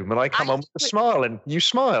doom, and I come on with a smile and you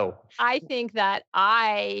smile. I think that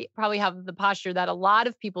I probably have the posture that a lot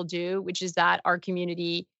of people do, which is that our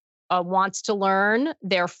community wants to learn.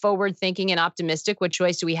 They're forward thinking and optimistic. What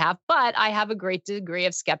choice do we have? But I have a great degree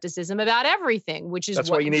of skepticism about everything, which is that's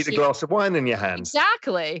why you need a glass of wine in your hand.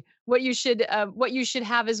 Exactly. What you should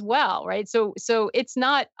have as well, right? So it's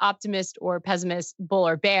not optimist or pessimist, bull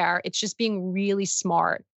or bear. It's just being really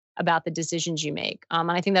smart about the decisions you make. And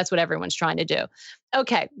I think that's what everyone's trying to do.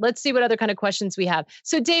 Okay, let's see what other kind of questions we have.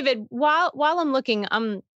 So David, while I'm looking,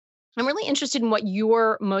 I'm really interested in what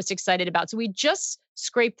you're most excited about. So we just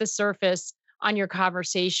scraped the surface on your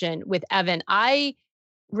conversation with Evan. I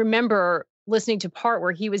remember listening to part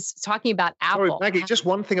where he was talking about Apple. Sorry, Maggie, just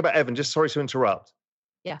one thing about Evan, just sorry to interrupt.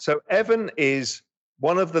 Yeah. So Evan is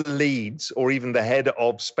one of the leads or even the head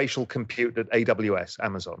of spatial compute at AWS,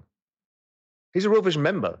 Amazon. He's a Real Vision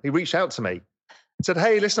member. He reached out to me and said,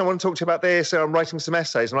 hey, listen, I want to talk to you about this. So I'm writing some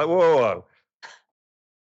essays. I'm like, whoa.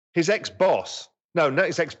 His ex-boss, the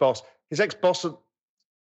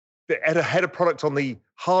head of product on the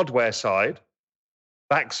hardware side,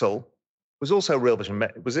 Baxel, was also a Real Vision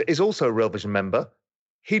is also a Real Vision member.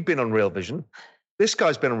 He'd been on Real Vision. This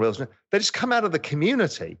guy's been on Real Vision. They just come out of the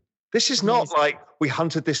community. This is not like we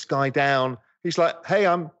hunted this guy down. He's like, hey,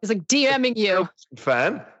 he's like DMing you.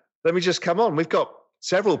 Fan. Let me just come on. We've got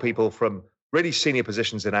several people from really senior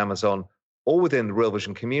positions in Amazon, all within the Real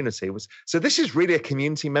Vision community. So this is really a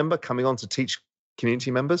community member coming on to teach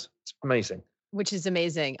community members. It's amazing. Which is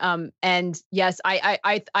amazing. And yes,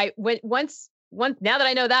 I once now that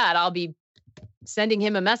I know that, I'll be sending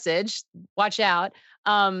him a message. Watch out.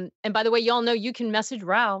 And by the way, y'all know you can message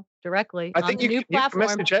Raoul directly. I think you can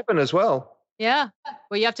message Evan as well. Yeah.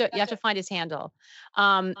 Well, you have to find his handle.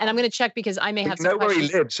 And I'm going to check because I may have some questions. Know where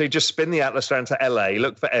he lives. So you just spin the atlas around to LA,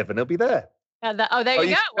 look for Evan. He'll be there. There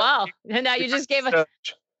you go. Wow. And now you just gave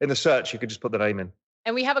in the search, you could just put the name in.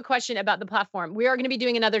 And we have a question about the platform. We are going to be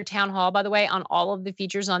doing another town hall, by the way, on all of the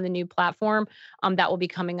features on the new platform. That will be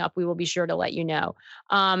coming up. We will be sure to let you know.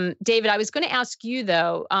 David, I was going to ask you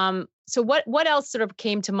though. So what else sort of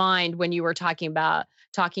came to mind when you were talking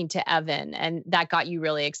to Evan, and that got you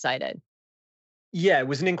really excited? Yeah, it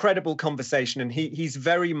was an incredible conversation, and he's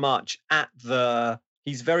very much at the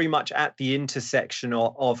He's very much at the intersection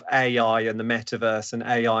of AI and the metaverse and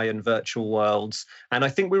AI and virtual worlds. And I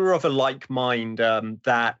think we were of a like mind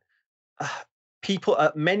that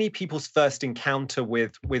many people's first encounter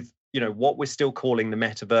with what we're still calling the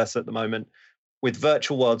metaverse at the moment, with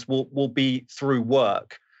virtual worlds, will be through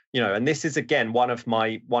work. And this is again one of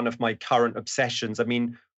my current obsessions. I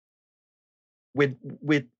mean,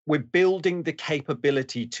 we're building the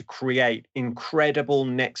capability to create incredible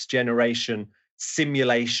next generation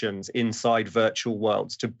simulations inside virtual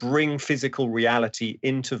worlds, to bring physical reality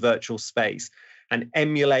into virtual space and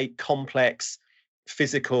emulate complex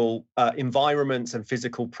physical environments and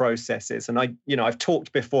physical processes. And I've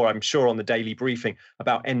talked before, I'm sure, on the daily briefing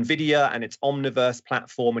about NVIDIA and its Omniverse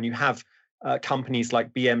platform, and you have companies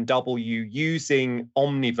like BMW using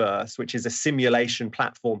Omniverse, which is a simulation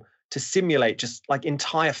platform, to simulate just like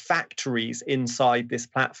entire factories inside this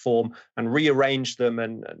platform and rearrange them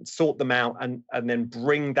and sort them out and then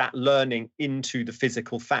bring that learning into the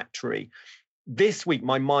physical factory. This week,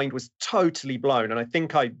 my mind was totally blown. And I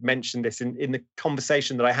think I mentioned this in the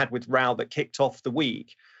conversation that I had with Raoul that kicked off the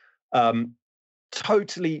week.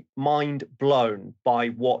 Totally mind blown by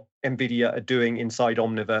what NVIDIA are doing inside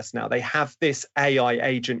Omniverse now. They have this AI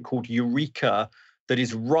agent called Eureka that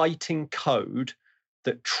is writing code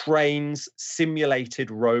that trains simulated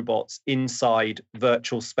robots inside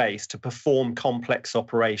virtual space to perform complex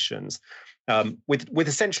operations with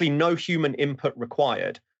essentially no human input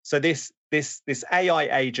required. So this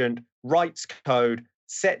AI agent writes code,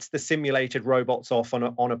 sets the simulated robots off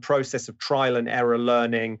on a process of trial and error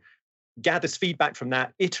learning, gathers feedback from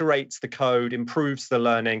that, iterates the code, improves the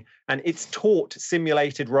learning, and it's taught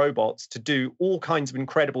simulated robots to do all kinds of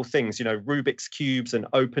incredible things, Rubik's cubes and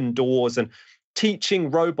open doors, and teaching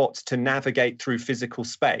robots to navigate through physical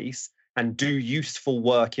space and do useful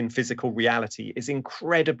work in physical reality is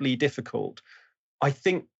incredibly difficult. I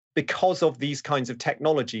think because of these kinds of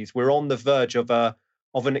technologies, we're on the verge of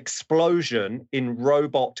an explosion in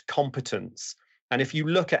robot competence. And if you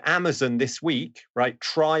look at Amazon this week, right,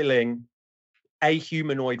 trialing a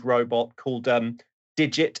humanoid robot called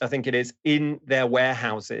Digit, I think it is, in their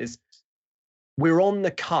warehouses, we're on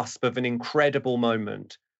the cusp of an incredible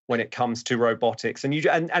moment when it comes to robotics. And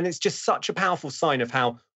it's just such a powerful sign of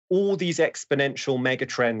how all these exponential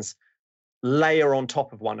megatrends layer on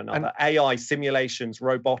top of one another: AI, simulations,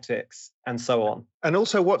 robotics, and so on. And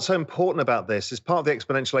also what's so important about this is part of the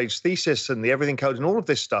exponential age thesis and the everything code and all of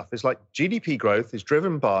this stuff is like GDP growth is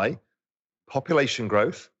driven by population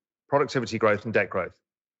growth, productivity growth, and debt growth.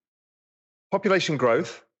 Population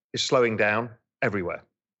growth is slowing down everywhere.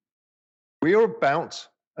 We are about,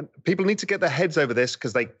 and people need to get their heads over this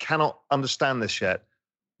because they cannot understand this yet,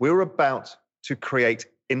 we're about to create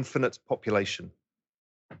infinite population.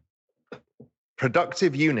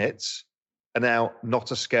 Productive units are now not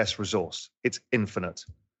a scarce resource. It's infinite.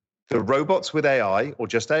 The robots with AI, or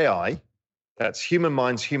just AI, that's human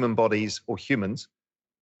minds, human bodies, or humans,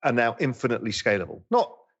 are now infinitely scalable.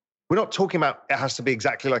 We're not talking about it has to be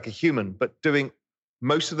exactly like a human, but doing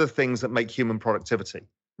most of the things that make human productivity.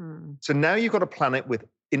 So now you've got a planet with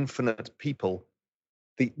infinite people.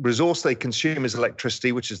 The resource they consume is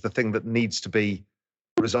electricity, which is the thing that needs to be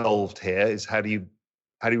resolved here, is how do you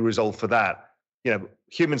resolve for that?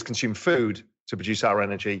 Humans consume food to produce our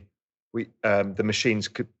energy. The machines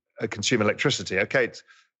consume electricity. Okay,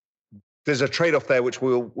 there's a trade-off there which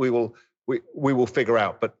we will figure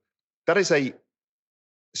out. But that is a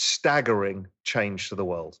staggering change to the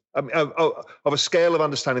world, of a scale of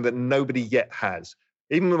understanding that nobody yet has.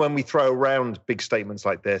 Even when we throw around big statements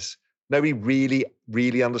like this, nobody really,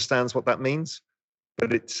 really understands what that means.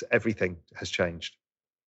 But everything has changed.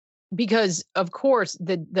 Because, of course,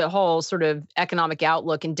 the whole sort of economic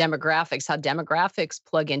outlook and demographics, how demographics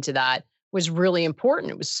plug into that, was really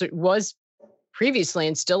important. It was previously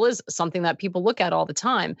and still is something that people look at all the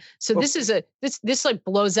time. So this like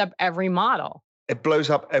blows up every model. It blows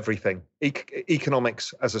up everything.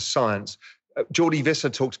 Economics as a science. Jordi Visser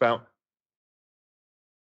talks about,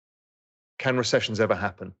 can recessions ever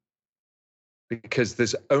happen? Because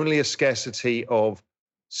there's only a scarcity of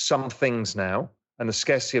some things now. And the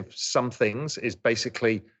scarcity of some things is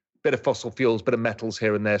basically a bit of fossil fuels, bit of metals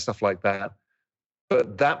here and there, stuff like that.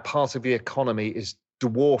 But that part of the economy is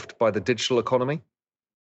dwarfed by the digital economy,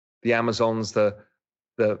 the Amazons, the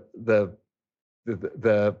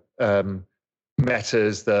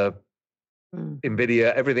Metas, the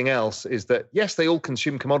NVIDIA, everything else. Is that, yes, they all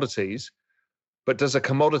consume commodities, but does a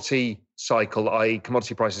commodity cycle, i.e.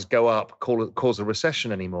 commodity prices go up, cause a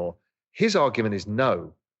recession anymore? His argument is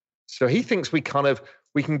no. So he thinks we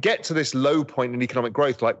can get to this low point in economic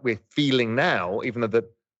growth like we're feeling now, even though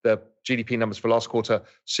the GDP numbers for last quarter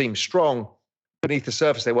seem strong. Beneath the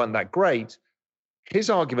surface, they weren't that great. His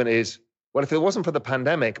argument is, well, if it wasn't for the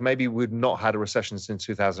pandemic, maybe we'd not had a recession since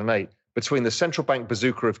 2008. Between the central bank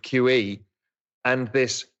bazooka of QE and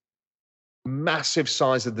this massive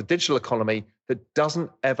size of the digital economy that doesn't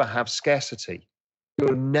ever have scarcity,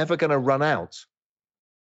 you're never going to run out.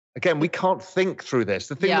 Again, we can't think through this.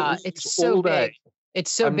 The thing Yeah, that it's so all big. day,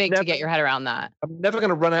 It's so I'm big never- to get your head around that. I'm never going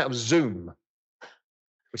to run out of Zoom.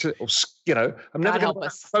 Which is, I'm never God going to help run out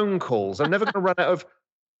us. of phone calls. I'm never going to run out of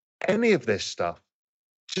any of this stuff.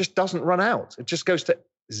 It just doesn't run out. It just goes to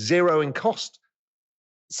zero in cost.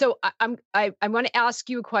 So I want to ask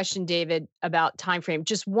you a question, David, about time frame.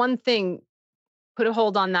 Just one thing, put a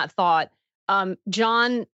hold on that thought.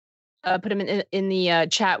 John put him in the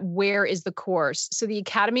chat. Where is the course? So the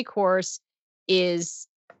Academy course is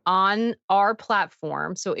on our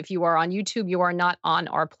platform. So if you are on YouTube, you are not on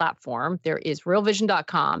our platform. There is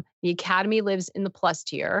realvision.com. The Academy lives in the plus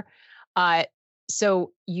tier.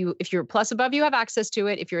 So if you're plus above, you have access to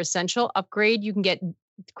it. If you're essential upgrade, you can get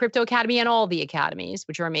Crypto Academy and all the academies,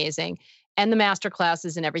 which are amazing, and the master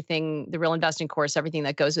classes and everything, the real investing course, everything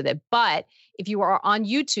that goes with it. But if you are on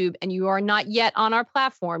YouTube and you are not yet on our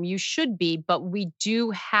platform, you should be, but we do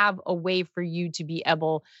have a way for you to be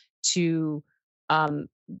able to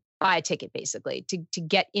buy a ticket, basically, to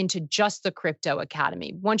get into just the Crypto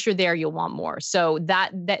Academy. Once you're there, you'll want more. So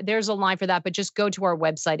that there's a line for that, but just go to our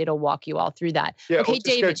website. It'll walk you all through that. Yeah, okay, or just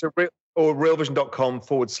David. go to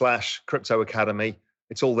realvision.com/crypto academy.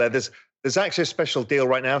 It's all there. There's actually a special deal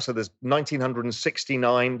right now. So there's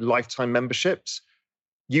 1,969 lifetime memberships.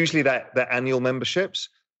 Usually they're annual memberships.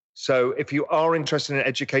 So if you are interested in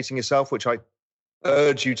educating yourself, which I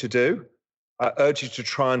urge you to do, I urge you to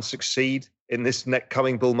try and succeed in this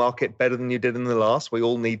coming bull market better than you did in the last. We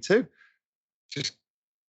all need to. Just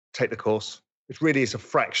take the course. It really is a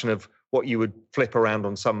fraction of what you would flip around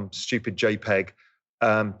on some stupid JPEG.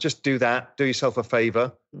 Just do that. Do yourself a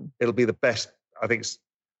favor. It'll be the best. I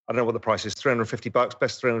don't know what the price is. $350.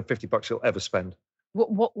 Best $350 you'll ever spend.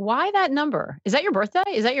 Why that number? Is that your birthday?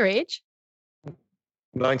 Is that your age?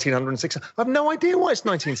 1960. I have no idea why it's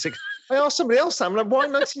 1960. I asked somebody else that. I'm like, why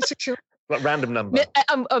 1960? Like random number.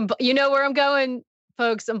 You know where I'm going,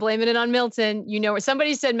 folks. I'm blaming it on Milton. You know where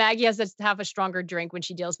somebody said Maggie has to have a stronger drink when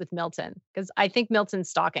she deals with Milton, because I think Milton's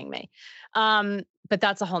stalking me. But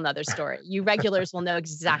that's a whole nother story. You regulars will know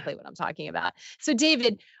exactly what I'm talking about. So,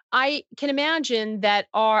 David, I can imagine that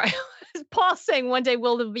Paul saying one day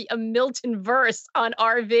will there be a Milton verse on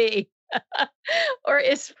RV? Or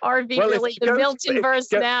is RV really the Milton verse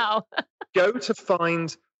now? Go to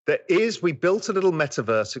find. We built a little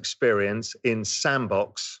metaverse experience in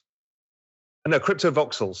Sandbox. No, Crypto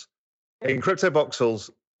Voxels. In Crypto Voxels,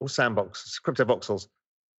 or Sandbox, Crypto Voxels,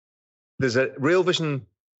 there's a Real Vision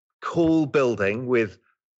cool building with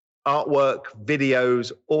artwork,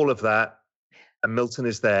 videos, all of that. And Milton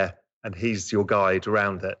is there, and he's your guide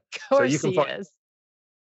around it. Of course so you can he find is.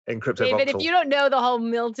 In Crypto David, Voxels. if you don't know the whole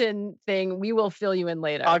Milton thing, we will fill you in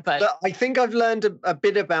later. I think I've learned a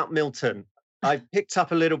bit about Milton. I've picked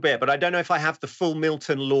up a little bit, but I don't know if I have the full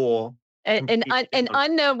Milton lore. And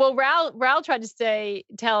unknown. Well, Raoul tried to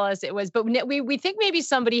tell us it was, but we think maybe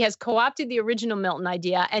somebody has co-opted the original Milton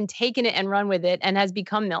idea and taken it and run with it and has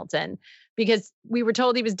become Milton, because we were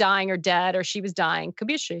told he was dying or dead or she was dying. Could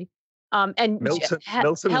be a she. And Milton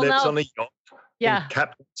lives on a yacht. Yeah, in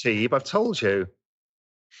Captain Tebe. I've told you.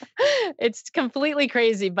 It's completely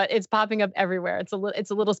crazy, but it's popping up everywhere. It's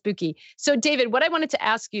a little spooky. So, David, what I wanted to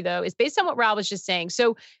ask you though is based on what Raoul was just saying.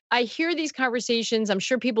 So, I hear these conversations. I'm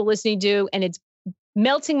sure people listening do, and it's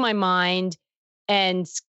melting my mind, and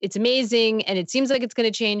it's amazing, and it seems like it's going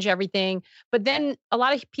to change everything. But then a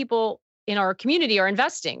lot of people in our community are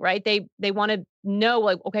investing, right? They want to know,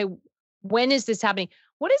 like, okay, when is this happening?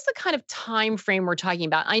 What is the kind of time frame we're talking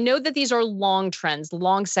about? I know that these are long trends,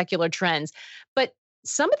 long secular trends, but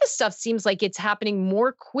some of the stuff seems like it's happening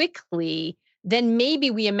more quickly than maybe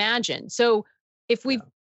we imagine. So if we've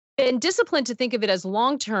been disciplined to think of it as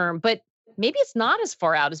long-term, but maybe it's not as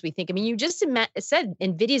far out as we think. I mean, you just said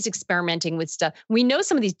NVIDIA's experimenting with stuff. We know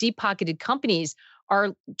some of these deep-pocketed companies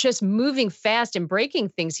are just moving fast and breaking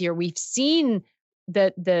things here. We've seen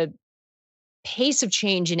the pace of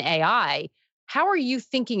change in AI. How are you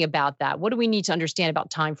thinking about that? What do we need to understand about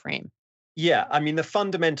time frame? Yeah, I mean, the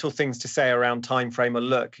fundamental things to say around time frame are,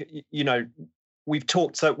 look, we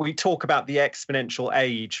talk about the exponential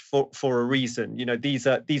age for a reason. These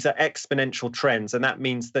are exponential trends, and that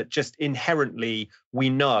means that just inherently we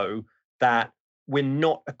know that we're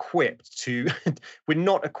not equipped to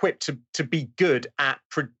be good at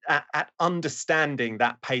understanding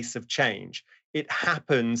that pace of change. it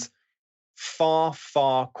happens far,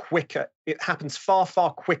 far quicker. It happens far,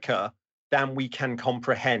 far quicker than we can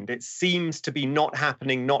comprehend. It seems to be not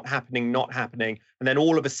happening. And then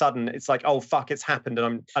all of a sudden it's like, oh, fuck, it's happened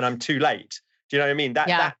and I'm too late. Do you know what I mean?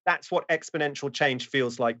 That's what exponential change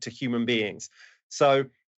feels like to human beings. So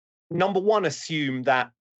number one, assume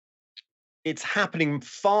that it's happening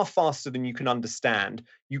far faster than you can understand.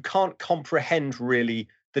 You can't comprehend really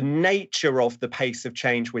the nature of the pace of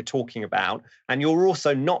change we're talking about. And you're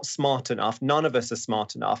also not smart enough, none of us are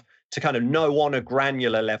smart enough to kind of know on a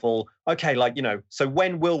granular level, okay, like, so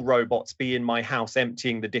when will robots be in my house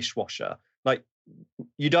emptying the dishwasher? Like,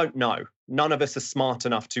 you don't know. None of us are smart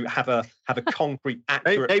enough to have a concrete,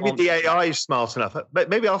 accurate. Maybe the AI is smart enough.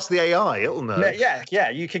 Maybe ask the AI; it'll know. Yeah.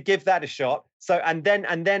 You could give that a shot. So and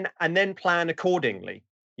then plan accordingly.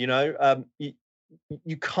 You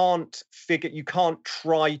can't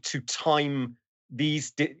try to time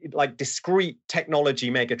these discrete technology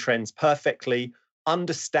megatrends perfectly.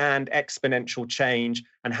 Understand exponential change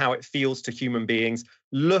and how it feels to human beings.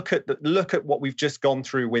 Look at what we've just gone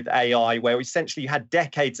through with AI, where we essentially had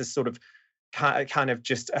decades of sort of kind of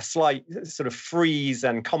just a slight sort of freeze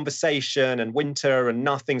and conversation and winter and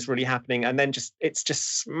nothing's really happening, and then it's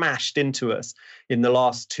just smashed into us in the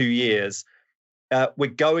last 2 years.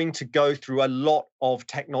 We're going to go through a lot of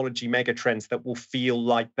technology megatrends that will feel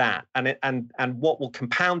like that, and what will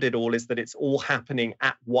compound it all is that it's all happening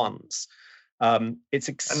at once. It's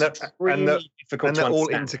extremely difficult to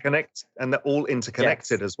understand. And they're all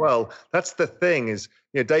interconnected as well. That's the thing is,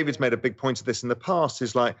 David's made a big point of this in the past,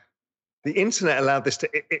 is like the internet allowed this to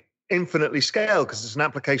infinitely scale because it's an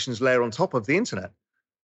applications layer on top of the internet.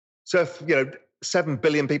 So if, 7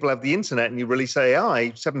 billion people have the internet and you release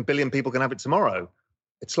AI, 7 billion people can have it tomorrow.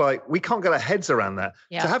 It's like, we can't get our heads around that.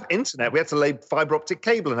 Yeah. To have internet, we have to lay fiber optic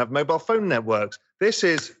cable and have mobile phone networks. This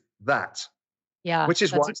is that. Yeah. Which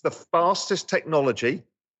is why it's the fastest technology.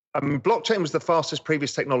 I mean, blockchain was the fastest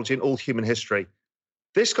previous technology in all human history.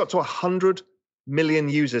 This got to 100 million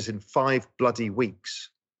users in 5 bloody weeks.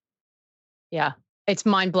 Yeah, it's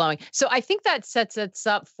mind blowing. So I think that sets us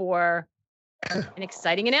up for an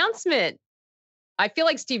exciting announcement. I feel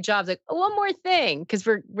like Steve Jobs, like, one more thing, because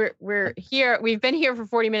we're here. We've been here for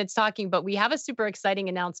 40 minutes talking, but we have a super exciting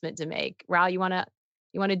announcement to make. Raoul, you want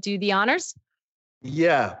to do the honors?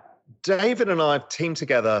 Yeah. David and I have teamed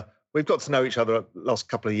together. We've got to know each other the last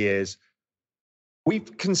couple of years. We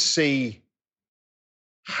can see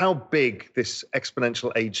how big this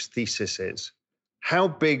exponential age thesis is, how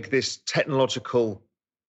big this technological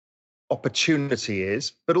opportunity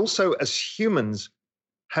is, but also as humans,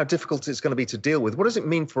 how difficult it's going to be to deal with. What does it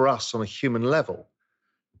mean for us on a human level?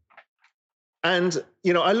 And,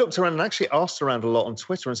 I looked around and actually asked around a lot on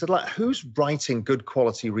Twitter and said, who's writing good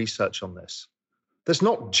quality research on this? There's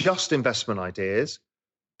not just investment ideas,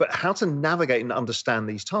 but how to navigate and understand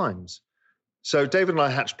these times. So David and I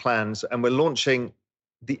hatched plans, and we're launching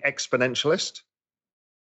the Exponentialist.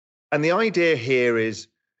 And the idea here is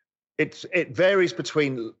it varies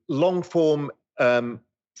between long form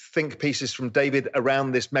think pieces from David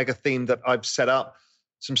around this mega theme that I've set up,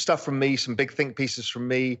 some stuff from me, some big think pieces from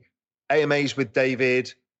me, AMAs with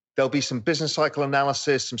David. There'll be some business cycle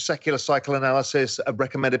analysis, some secular cycle analysis, a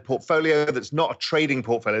recommended portfolio that's not a trading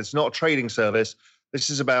portfolio. It's not a trading service. This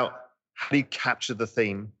is about how do you capture the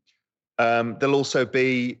theme. There'll also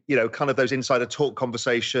be, kind of those insider talk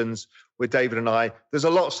conversations with David and I. There's a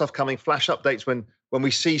lot of stuff coming, flash updates when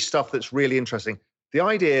we see stuff that's really interesting. The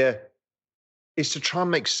idea is to try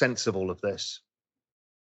and make sense of all of this.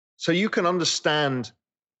 So you can understand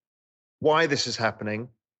why this is happening,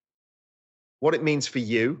 what it means for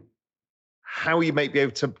you, how you may be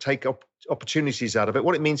able to take opportunities out of it,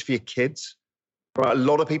 what it means for your kids. Right? A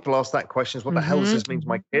lot of people ask that question, what the hell does this mean to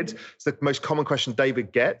my kids? It's the most common question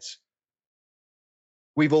David gets.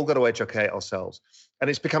 We've all got to educate ourselves. And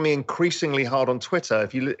it's becoming increasingly hard on Twitter.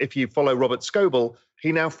 If you follow Robert Scoble,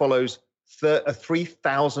 he now follows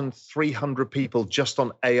 3,300 people just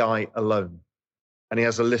on AI alone. And he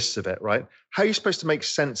has a list of it, right? How are you supposed to make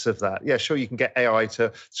sense of that? Yeah, sure, you can get AI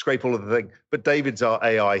to scrape all of the thing, but David's our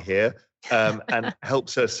AI here and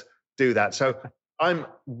helps us do that. So I'm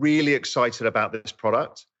really excited about this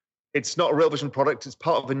product. It's not a Real Vision product. It's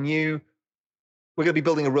part of we're going to be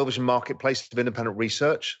building a Real Vision marketplace of independent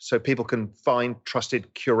research so people can find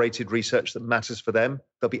trusted, curated research that matters for them.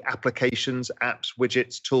 There'll be applications, apps,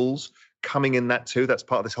 widgets, tools coming in that too. That's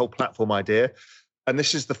part of this whole platform idea. And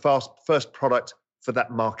this is the first product for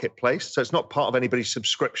that marketplace. So it's not part of anybody's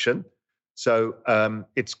subscription. So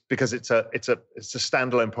it's because it's a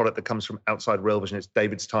standalone product that comes from outside Real Vision. It's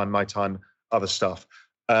David's time, my time, other stuff.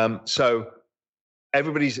 So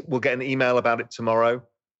Everybody will get an email about it tomorrow.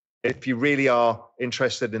 If you really are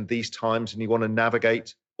interested in these times and you want to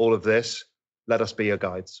navigate all of this, let us be your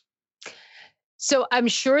guides. So I'm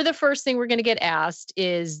sure the first thing we're going to get asked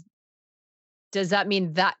is, does that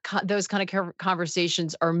mean that those kind of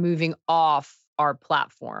conversations are moving off our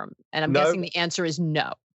platform? And I'm guessing the answer is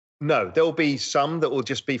no. No, there'll be some that will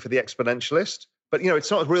just be for the exponentialist, but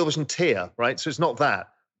it's not a Real Vision tier, right? So it's not that.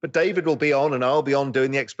 But David will be on and I'll be on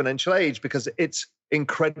doing the exponential age because it's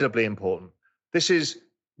incredibly important. This is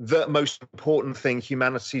the most important thing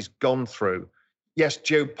humanity's gone through. Yes,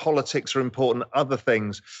 geopolitics are important, other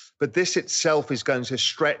things, but this itself is going to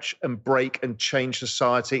stretch and break and change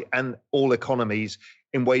society and all economies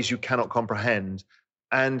in ways you cannot comprehend.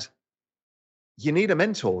 And you need a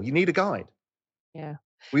mentor, you need a guide. Yeah.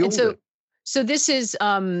 We all do. So this is,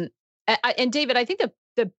 and David, I think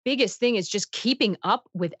the biggest thing is just keeping up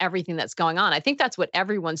with everything that's going on. I think that's what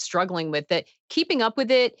everyone's struggling with, that keeping up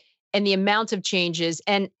with it and the amount of changes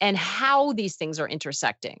and how these things are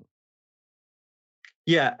intersecting.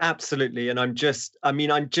 Yeah, absolutely. And I'm just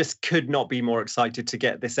could not be more excited to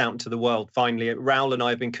get this out into the world. Finally, Raoul and I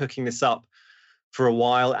have been cooking this up for a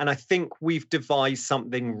while. And I think we've devised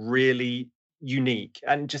something really unique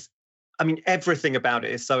and everything about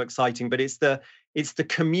it is so exciting, but it's the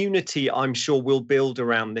community I'm sure we'll build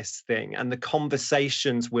around this thing and the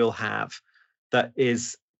conversations we'll have that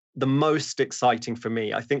is the most exciting for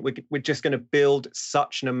me. I think we're just going to build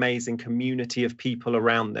such an amazing community of people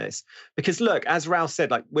around this. Because look, as Raoul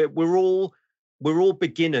said, like we're all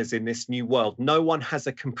beginners in this new world. No one has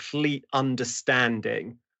a complete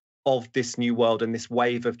understanding of this new world and this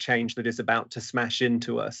wave of change that is about to smash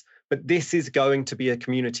into us. But this is going to be a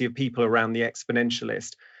community of people around the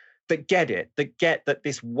exponentialist that get it, that get that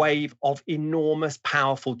this wave of enormous,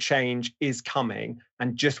 powerful change is coming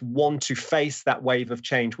and just want to face that wave of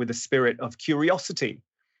change with a spirit of curiosity.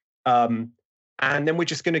 And then we're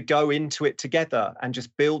just going to go into it together and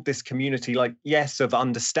just build this community, of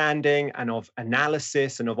understanding and of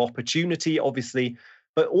analysis and of opportunity, obviously,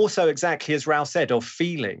 but also exactly as Raoul said, of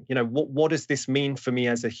feeling, what does this mean for me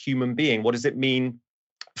as a human being? What does it mean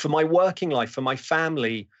for my working life, for my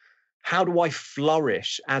family? How do I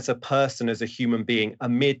flourish as a person, as a human being,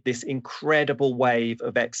 amid this incredible wave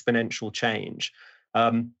of exponential change?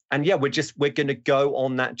 We're going to go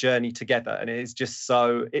on that journey together. And it's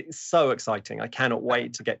so exciting. I cannot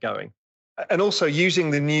wait to get going. And also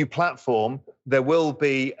using the new platform, there will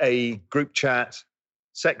be a group chat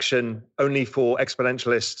section only for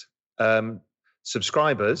exponentialist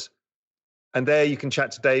subscribers. And there you can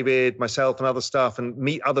chat to David, myself, and other stuff and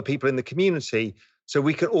meet other people in the community. So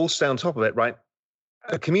we can all stay on top of it, right?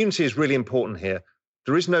 A community is really important here.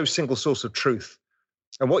 There is no single source of truth.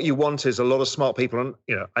 And what you want is a lot of smart people. And,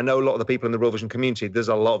 I know a lot of the people in the Real Vision community. There's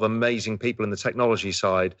a lot of amazing people in the technology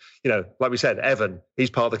side. Like we said, Evan, he's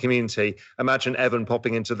part of the community. Imagine Evan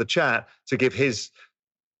popping into the chat to give his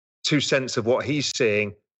 2 cents of what he's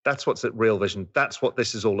seeing. That's what's at Real Vision. That's what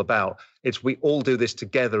this is all about. It's we all do this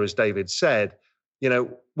together, as David said.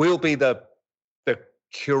 We'll be the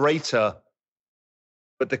curator,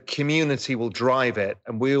 but the community will drive it,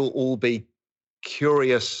 and we'll all be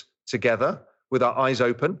curious together with our eyes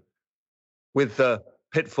open, with the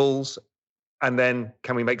pitfalls, and then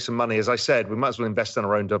can we make some money? As I said, we might as well invest in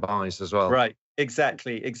our own demise as well. Right,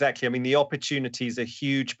 exactly. I mean, the opportunities are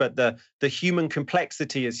huge, but the human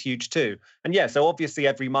complexity is huge too. And yeah, so obviously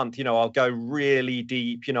every month, I'll go really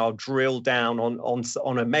deep, I'll drill down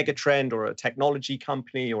on a mega trend or a technology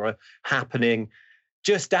company or a happening,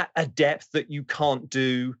 just at a depth that you can't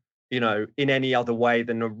do, in any other way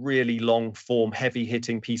than a really long form, heavy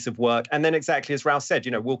hitting piece of work. And then exactly as Raoul said,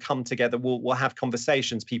 we'll come together, we'll have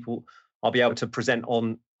conversations. I'll be able to present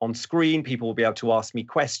on screen. People will be able to ask me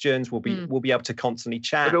questions. We'll be able to constantly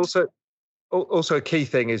chat. But also a key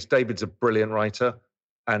thing is David's a brilliant writer.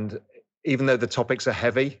 And even though the topics are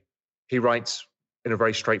heavy, he writes in a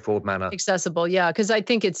very straightforward manner. Accessible, yeah. Because I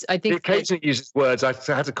think he occasionally uses words. I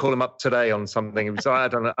had to call him up today on something. So I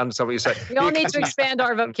don't understand what you say. We all need to expand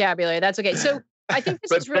our vocabulary. That's okay. So I think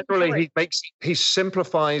this is really generally he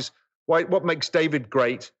simplifies what makes David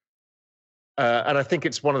great. And I think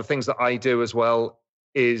it's one of the things that I do as well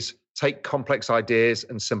is take complex ideas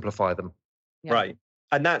and simplify them. Yeah. Right.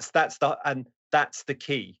 And that's the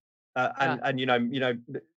key. A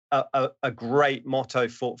great motto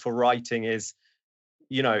for writing is,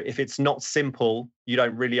 if it's not simple, you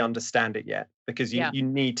don't really understand it yet, because you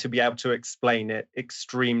need to be able to explain it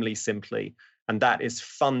extremely simply. And that is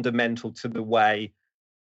fundamental to the way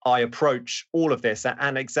I approach all of this,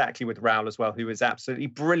 and exactly with Raoul as well, who is absolutely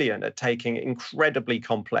brilliant at taking incredibly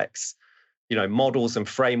complex, models and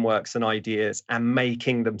frameworks and ideas and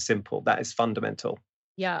making them simple. That is fundamental.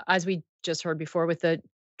 Yeah, as we just heard before with the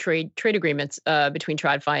trade agreements between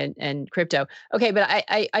TradFi and crypto. Okay, but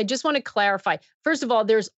I just want to clarify. First of all,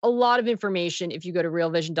 there's a lot of information if you go to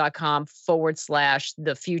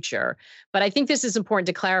realvision.com/the future. But I think this is important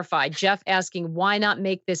to clarify. Jeff asking, why not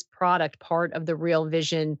make this product part of the Real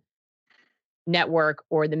Vision network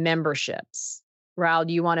or the memberships? Raoul,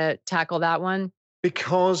 do you want to tackle that one?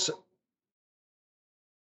 Because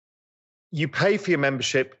you pay for your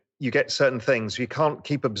membership, you get certain things. You can't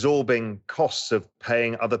keep absorbing costs of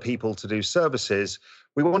paying other people to do services.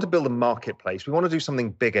 We want to build a marketplace. We want to do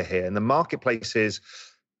something bigger here. And the marketplace is,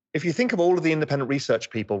 if you think of all of the independent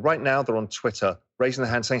research people, right now they're on Twitter, raising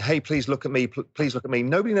their hand saying, hey, please look at me, please look at me.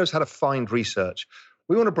 Nobody knows how to find research.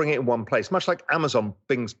 We want to bring it in one place, much like Amazon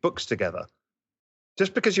brings books together.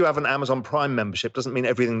 Just because you have an Amazon Prime membership doesn't mean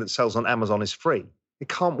everything that sells on Amazon is free. It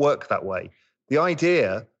can't work that way. The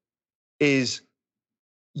idea is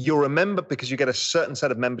you're a member because you get a certain set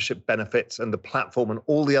of membership benefits and the platform and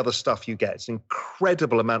all the other stuff you get. It's an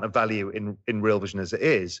incredible amount of value in Real Vision as it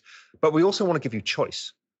is. But we also want to give you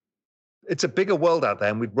choice. It's a bigger world out there,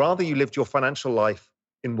 and we'd rather you lived your financial life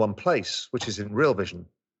in one place, which is in Real Vision,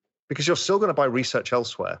 because you're still going to buy research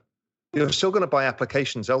elsewhere. You're still going to buy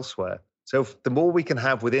applications elsewhere. So the more we can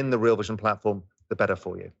have within the Real Vision platform, the better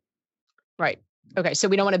for you. Right. Okay. So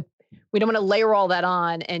we don't want to layer all that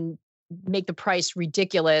on and make the price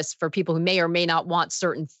ridiculous for people who may or may not want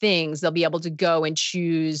certain things. They'll be able to go and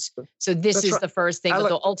choose. So this is the first thing, but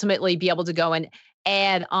they'll ultimately be able to go and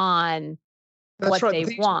add on what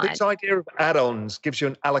they want. This idea of add-ons gives you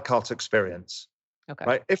an a la carte experience. Okay.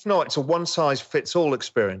 Right? If not, it's a one-size-fits-all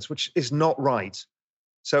experience, which is not right.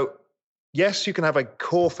 So yes, you can have a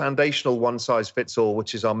core foundational one-size-fits-all,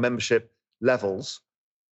 which is our membership levels,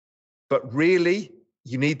 but really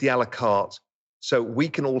you need the a la carte so we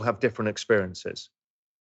can all have different experiences.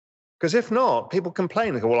 Because if not, people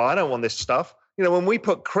complain. They go, well, I don't want this stuff. When we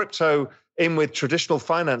put crypto in with traditional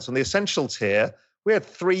finance on the essential tier, we had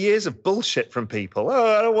 3 years of bullshit from people.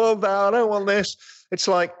 Oh, I don't want that. I don't want this. It's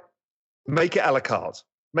like, make it a la carte.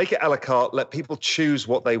 Make it a la carte. Let people choose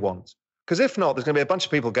what they want. Because if not, there's going to be a bunch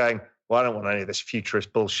of people going, well, I don't want any of this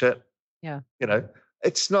futurist bullshit. Yeah.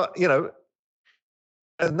 It's not,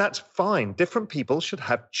 and that's fine. Different people should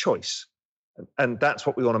have choice. And that's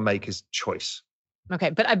what we want to make is choice. Okay.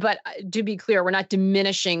 But to be clear, we're not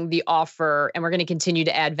diminishing the offer, and we're going to continue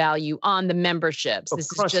to add value on the memberships.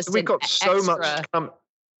 This is just we've got so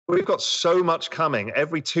much coming.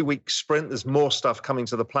 Every 2-week sprint, there's more stuff coming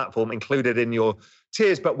to the platform included in your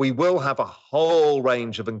tiers, but we will have a whole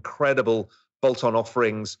range of incredible bolt-on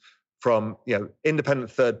offerings from,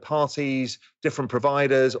 independent third parties, different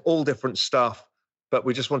providers, all different stuff. But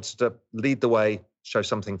we just wanted to lead the way, show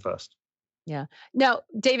something first. Yeah. Now,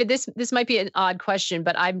 David, this might be an odd question,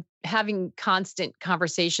 but I'm having constant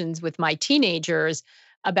conversations with my teenagers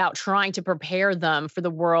about trying to prepare them for the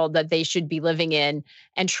world that they should be living in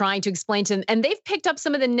and trying to explain to them. And they've picked up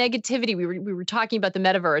some of the negativity. We were talking about the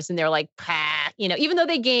metaverse, and they're like, even though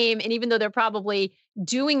they game and even though they're probably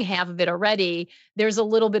doing half of it already, there's a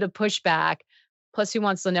little bit of pushback. Plus, who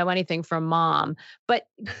wants to know anything from mom? But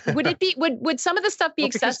would some of the stuff be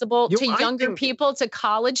accessible to younger people, to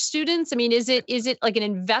college students? I mean, is it like an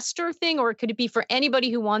investor thing, or could it be for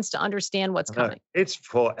anybody who wants to understand what's coming? It's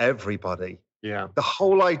for everybody. Yeah. The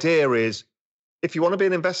whole idea is, if you want to be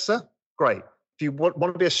an investor, great. If you want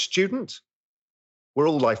to be a student, we're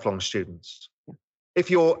all lifelong students.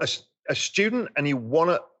 If you're a student and you want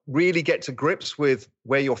to really get to grips with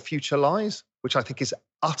where your future lies, which I think is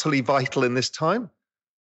utterly vital in this time,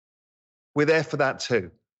 we're there for that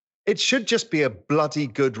too. It should just be a bloody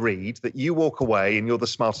good read that you walk away and you're the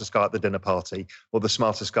smartest guy at the dinner party, or the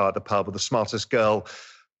smartest guy at the pub, or the smartest girl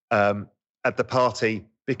at the party,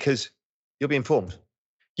 because you'll be informed.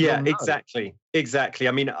 Yeah, exactly.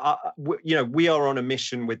 I mean, we are on a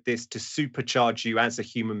mission with this to supercharge you as a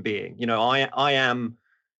human being. I am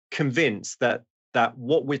convinced that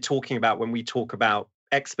what we're talking about when we talk about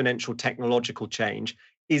exponential technological change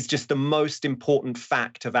is just the most important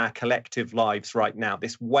fact of our collective lives right now.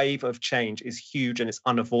 This wave of change is huge and it's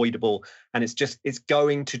unavoidable, and it's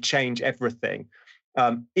going to change everything.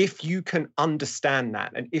 If you can understand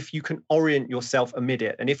that, and if you can orient yourself amid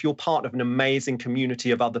it, and if you're part of an amazing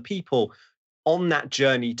community of other people on that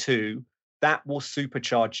journey too, that will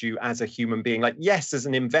supercharge you as a human being. Like, yes, as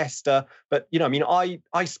an investor, but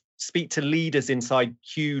I speak to leaders inside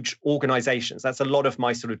huge organizations. That's a lot of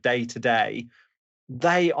my sort of day-to-day.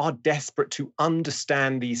 They are desperate to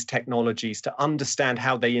understand these technologies, to understand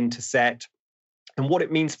how they intersect, and what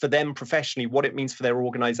it means for them professionally, what it means for their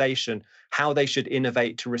organization, how they should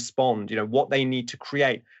innovate to respond, what they need to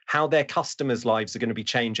create, how their customers' lives are going to be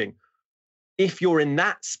changing. If you're in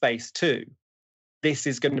that space too, this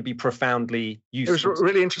is going to be profoundly useful. It was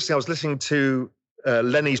really interesting. I was listening to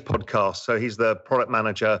Lenny's podcast. So he's the product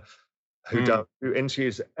manager who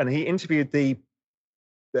interviews, and he interviewed the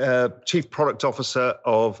chief product officer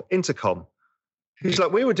of Intercom. He's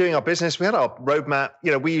like, we were doing our business. We had our roadmap.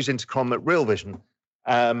 We use Intercom at Real Vision.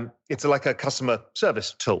 It's like a customer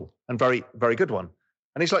service tool and very, very good one.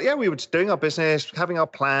 And he's like, yeah, we were doing our business, having our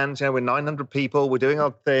plans. We're 900 people. We're doing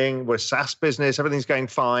our thing. We're a SaaS business. Everything's going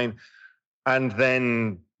fine. And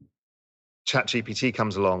then ChatGPT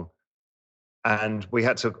comes along. And we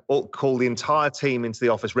had to call the entire team into the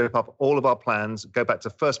office, rip up all of our plans, go back to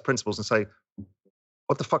first principles and say,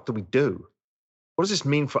 what the fuck do we do? What does this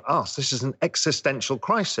mean for us? This is an existential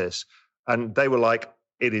crisis. And they were like,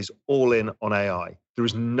 it is all in on AI. There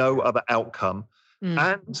is no other outcome.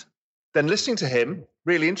 And then listening to him,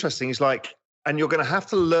 really interesting. He's like, and you're going to have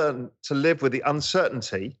to learn to live with the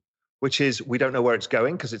uncertainty, which is we don't know where it's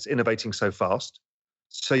going because it's innovating so fast.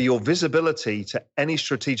 So your visibility to any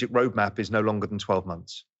strategic roadmap is no longer than 12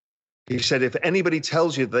 months. He said, if anybody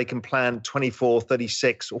tells you that they can plan 24,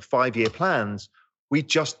 36 or 5-year plans, we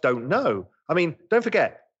just don't know. I mean, don't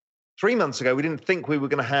forget, 3 months ago, we didn't think we were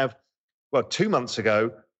going to have, 2 months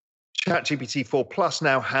ago, ChatGPT 4 Plus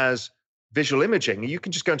now has visual imaging. You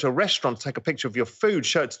can just go into a restaurant, take a picture of your food,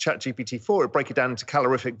 show it to ChatGPT 4, it'll break it down into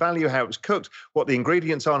calorific value, how it was cooked, what the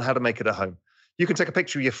ingredients are, and how to make it at home. You can take a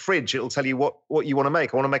picture of your fridge. It'll tell you what you want to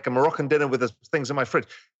make. I want to make a Moroccan dinner with the things in my fridge.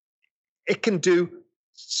 It can do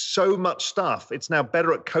so much stuff. It's now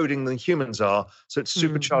better at coding than humans are. So it's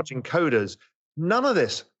supercharging coders. None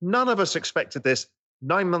of us expected this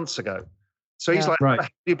 9 months ago. So he's like, how do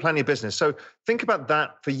you plan your business? So think about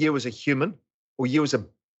that for you as a human, or you as an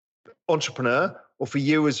entrepreneur, or for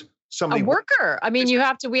you as somebody. A worker. I mean, you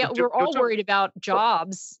have to, we're all worried about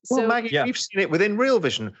jobs. Well, Maggie, we've seen it within Real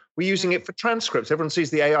Vision. We're using it for transcripts. Everyone sees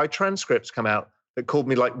the AI transcripts come out that called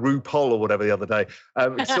me like RuPaul or whatever the other day.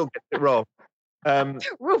 It still gets it wrong.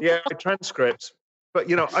 Yeah, transcripts. But,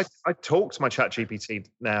 I talk to my ChatGPT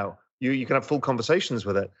now. You can have full conversations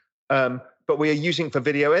with it. But we are using it for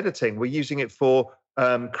video editing. We're using it for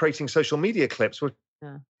creating social media clips. We're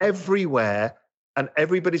everywhere. And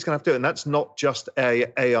everybody's going to have to do it. And that's not just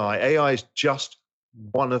AI. AI is just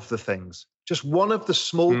one of the things, just one of the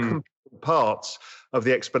small parts of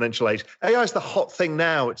the exponential age. AI is the hot thing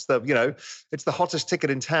now. It's it's the hottest ticket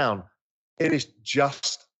in town. It is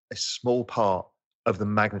just a small part of the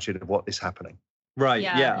magnitude of what is happening. Right.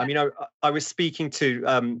 Yeah. I mean, I was speaking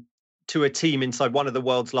to a team inside one of the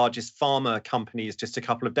world's largest pharma companies just a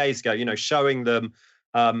couple of days ago, showing them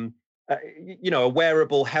a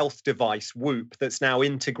wearable health device, Whoop, that's now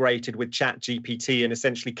integrated with ChatGPT and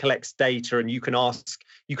essentially collects data, and you can ask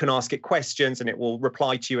it questions and it will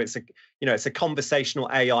reply to you. It's a conversational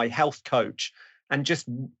AI health coach, and just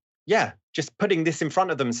putting this in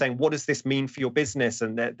front of them and saying, what does this mean for your business?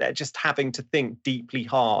 And they're just having to think deeply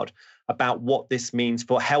hard about what this means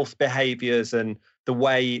for health behaviors and the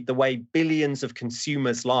way billions of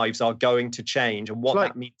consumers' lives are going to change and what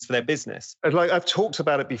that means for their business. Like I've talked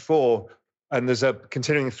about it before, and there's a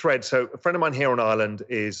continuing thread. So a friend of mine here on Ireland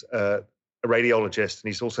is a radiologist, and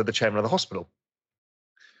he's also the chairman of the hospital.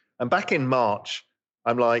 And back in March,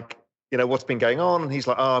 I'm like, what's been going on? And he's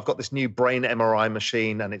like, I've got this new brain MRI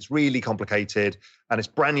machine, and it's really complicated, and it's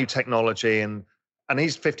brand new technology. And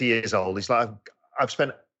he's 50 years old. He's like, I've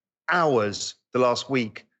spent hours the last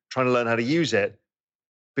week trying to learn how to use it,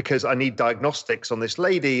 because I need diagnostics on this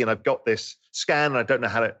lady and I've got this scan and I don't know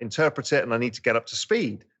how to interpret it and I need to get up to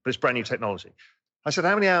speed, but it's brand new technology. I said,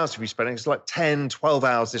 how many hours have you spent? It's like 10, 12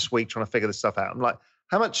 hours this week trying to figure this stuff out. I'm like,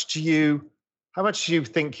 how much do you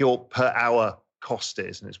think your per hour cost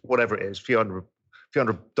is? And it's whatever it is, a few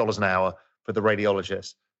hundred dollars an hour for the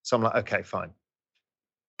radiologist. So I'm like, okay, fine.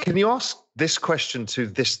 Can you ask this question to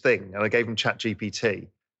this thing? And I gave him ChatGPT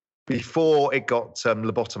before it got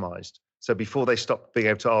lobotomized. So before they stopped being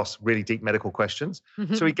able to ask really deep medical questions.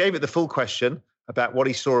 So he gave it the full question about what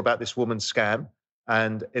he saw about this woman's scan,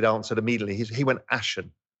 and it answered immediately. He went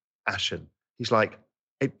ashen. He's like,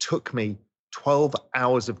 it took me 12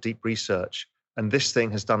 hours of deep research, and this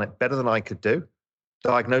thing has done it better than I could do,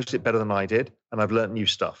 diagnosed it better than I did, and I've learned new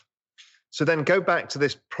stuff. So then go back to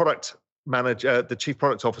this product manager, the chief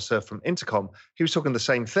product officer from Intercom. He was talking the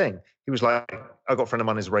same thing. He was like, I've got a friend of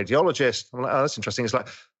mine who's a radiologist. I'm like, oh, that's interesting. It's like,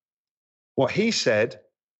 what he said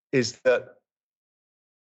is that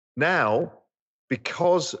now,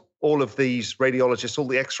 because all of these radiologists, all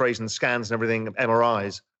the x-rays and scans and everything,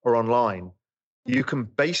 MRIs are online, You can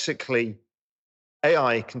basically,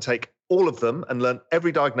 AI can take all of them and learn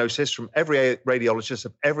every diagnosis from every radiologist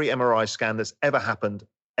of every MRI scan that's ever happened,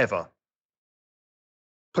 ever.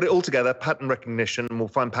 Put it all together, pattern recognition, and we'll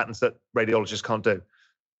find patterns that radiologists can't do.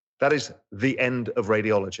 That is the end of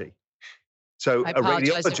radiology. So I a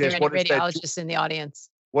apologize if there are radiologist, any radiologists in the audience.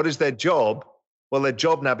 what is their job? Well, their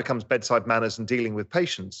job now becomes bedside manners and dealing with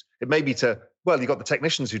patients. It may be you've got the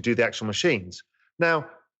technicians who do the actual machines. Now,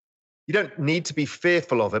 you don't need to be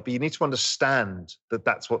fearful of it, but you need to understand that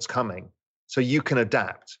that's what's coming so you can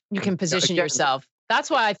adapt. You can position yourself. That's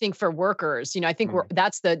why I think for workers, I think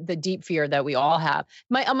that's the deep fear that we all have.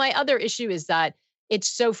 My other issue is that it's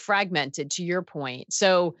so fragmented, to your point.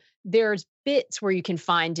 So there's bits where you can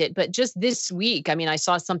find it, but just this week, I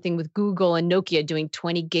saw something with Google and Nokia doing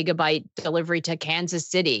 20 gigabyte delivery to Kansas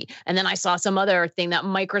City. And then I saw some other thing that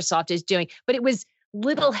Microsoft is doing, but it was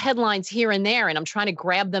little headlines here and there. And I'm trying to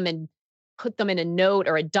grab them and put them in a note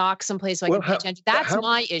or a doc someplace so I can pay attention. That's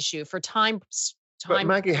my issue for time. But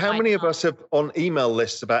Maggie, how many of us have on email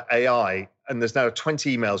lists about AI and there's now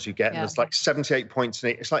 20 emails you get and there's like 78 points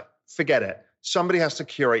in it? It's like, forget it. Somebody has to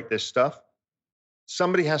curate this stuff.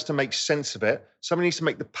 Somebody has to make sense of it. Somebody needs to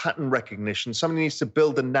make the pattern recognition. Somebody needs to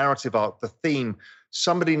build the narrative arc, the theme.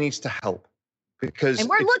 Somebody needs to help and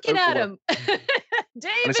we're looking at him.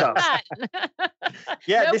 David Mattin.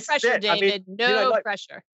 No pressure, David. No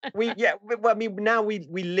pressure. Now we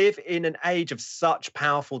live in an age of such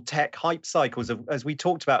powerful tech hype cycles, as we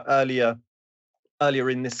talked about earlier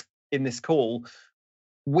in this call.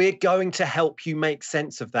 We're going to help you make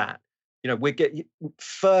sense of that. We're getting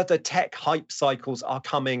further tech hype cycles are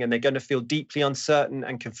coming, and they're going to feel deeply uncertain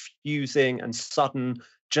and confusing and sudden,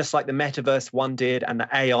 just like the metaverse one did and the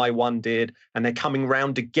AI one did, and they're coming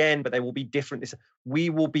round again, but they will be different. We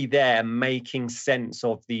will be there making sense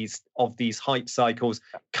of these hype cycles,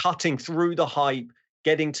 cutting through the hype,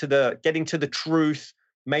 getting to the truth,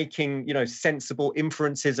 making sensible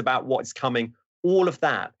inferences about what's coming. All of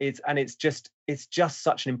that it's just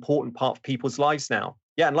such an important part of people's lives now.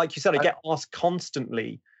 Yeah, and like you said, I get asked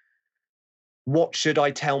constantly, what should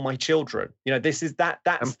I tell my children? That's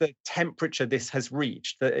the temperature this has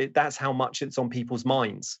reached. That's how much it's on people's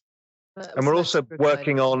minds. And we're also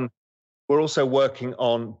working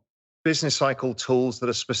on business cycle tools that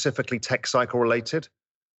are specifically tech cycle related,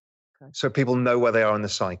 so people know where they are in the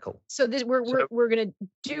cycle. So we're going to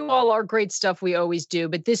do all our great stuff we always do,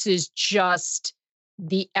 but this is just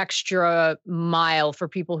the extra mile for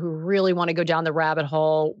people who really want to go down the rabbit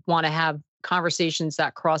hole, want to have conversations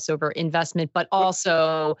that cross over investment, but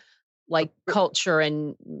also like culture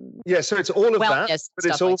and so it's all of that, but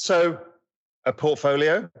it's also a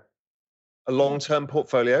portfolio, a long-term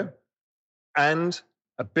portfolio, and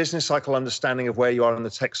a business cycle understanding of where you are in the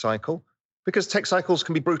tech cycle, because tech cycles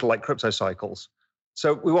can be brutal like crypto cycles.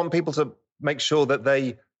 So we want people to make sure that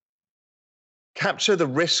they capture the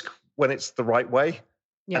risk when it's the right way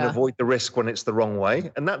and avoid the risk when it's the wrong way.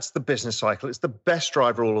 And that's the business cycle. It's the best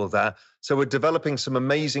driver, all of that. So we're developing some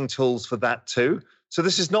amazing tools for that too. So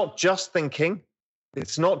this is not just thinking.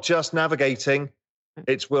 It's not just navigating.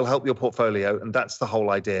 It will help your portfolio. And that's the whole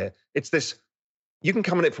idea. It's this, you can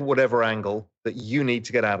come at it from whatever angle that you need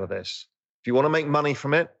to get out of this. If you want to make money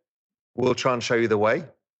from it, we'll try and show you the way.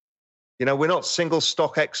 We're not single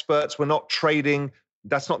stock experts. We're not trading.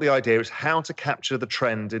 That's not the idea. It's how to capture the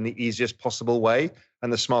trend in the easiest possible way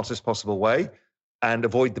and the smartest possible way and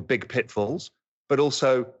avoid the big pitfalls. But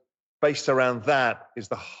also based around that is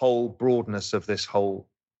the whole broadness of this whole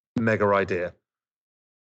mega idea.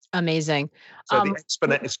 Amazing. So it's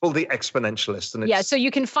called the exponentialist. And so you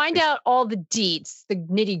can find out all the deets, the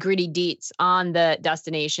nitty gritty deets on the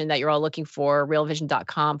destination that you're all looking for,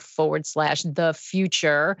 realvision.com/the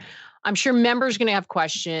future. I'm sure members are going to have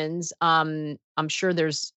questions. I'm sure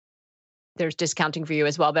there's discounting for you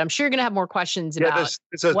as well, but I'm sure you're going to have more questions about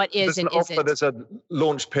what is and isn't. There's a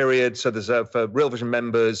launch period. So there's for Real Vision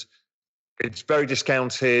members, it's very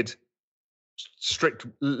discounted, strict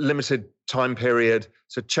limited time period.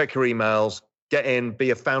 So check your emails, get in, be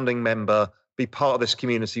a founding member, be part of this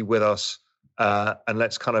community with us, and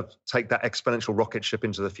let's kind of take that exponential rocket ship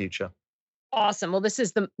into the future. Awesome. Well, this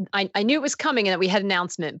is I knew it was coming and that we had an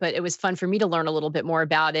announcement, but it was fun for me to learn a little bit more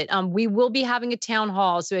about it. We will be having a town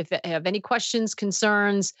hall. So if you have any questions,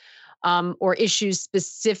 concerns, or issues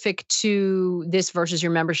specific to this versus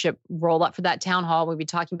your membership, roll up for that town hall. We'll be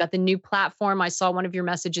talking about the new platform. I saw one of your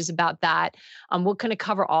messages about that. We'll kind of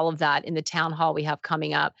cover all of that in the town hall we have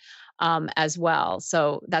coming up as well.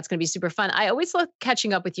 So that's going to be super fun. I always love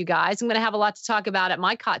catching up with you guys. I'm going to have a lot to talk about at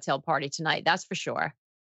my cocktail party tonight. That's for sure.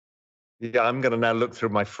 Yeah, I'm going to now look through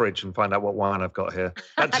my fridge and find out what wine I've got here.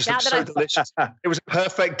 That just looks so delicious. It was a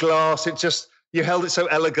perfect glass. You held it so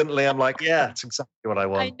elegantly. I'm like, yeah, that's exactly what I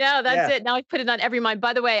want. I know, that's it. Now I put it on every mind.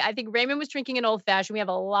 By the way, I think Raymond was drinking an old fashioned. We have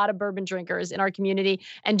a lot of bourbon drinkers in our community,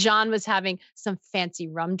 and John was having some fancy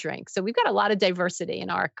rum drinks. So we've got a lot of diversity in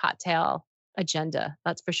our cocktail agenda.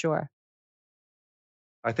 That's for sure.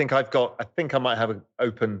 I think I might have an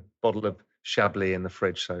open bottle of Chablis in the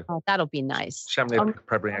fridge. So that'll be nice. Chablis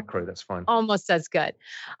Cabernet Cru, that's fine. Almost as good.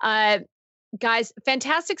 Guys,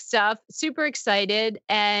 fantastic stuff. Super excited.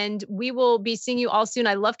 And we will be seeing you all soon.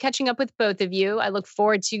 I love catching up with both of you. I look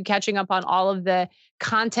forward to catching up on all of the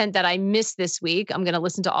content that I missed this week. I'm going to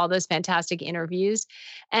listen to all those fantastic interviews.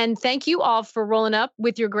 And thank you all for rolling up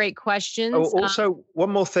with your great questions. Oh, also, one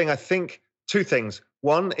more thing. I think two things.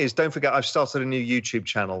 One is, don't forget, I've started a new YouTube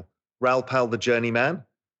channel, Raoul the Journeyman.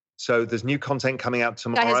 So there's new content coming out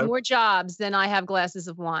tomorrow. Guy has more jobs than I have glasses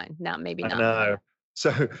of wine. No, maybe not. I know.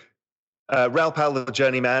 So Raoul the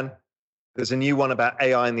Journeyman, there's a new one about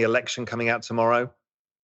AI in the election coming out tomorrow.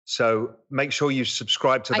 So make sure you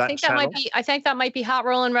subscribe to that channel. I think that might be hot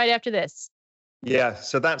rolling right after this. Yeah,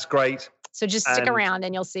 so that's great. So just stick around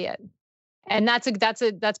and you'll see it. And that's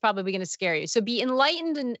probably going to scare you. So be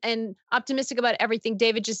enlightened and optimistic about everything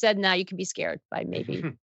David just said. Now you can be scared by maybe,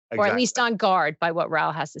 exactly. Or at least on guard by what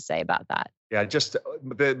Raoul has to say about that. Yeah,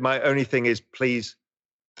 my only thing is, please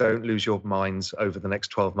don't lose your minds over the next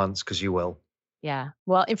 12 months, because you will. Yeah.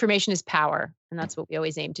 Well, information is power, and that's what we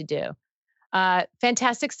always aim to do.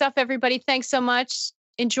 Fantastic stuff, everybody. Thanks so much.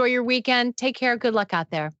 Enjoy your weekend. Take care. Good luck out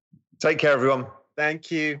there. Take care, everyone. Thank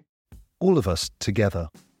you. All of us together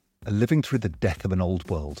are living through the death of an old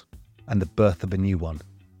world and the birth of a new one.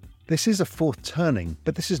 This is a fourth turning,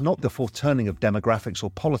 but this is not the fourth turning of demographics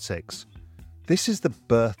or politics. This is the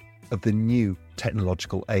birth of the new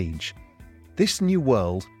technological age. This new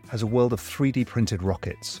world has a world of 3D printed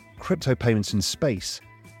rockets, crypto payments in space,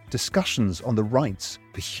 discussions on the rights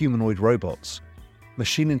for humanoid robots,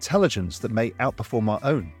 machine intelligence that may outperform our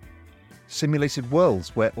own, simulated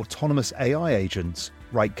worlds where autonomous AI agents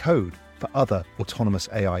write code for other autonomous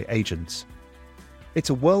AI agents.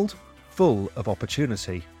 It's a world full of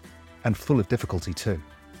opportunity and full of difficulty too.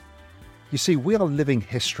 You see, we are living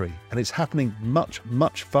history, and it's happening much,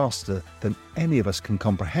 much faster than any of us can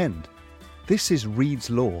comprehend. This is Reed's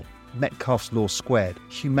Law, Metcalfe's Law squared.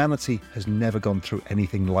 Humanity has never gone through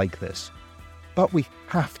anything like this. But we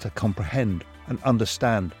have to comprehend and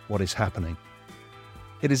understand what is happening.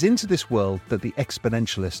 It is into this world that the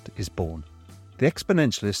Exponentialist is born. The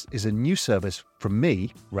Exponentialist is a new service from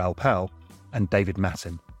me, Raoul Pal, and David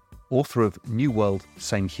Mattin, author of New World,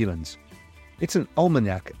 Same Humans. It's an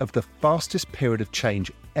almanac of the fastest period of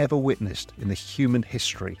change ever witnessed in the human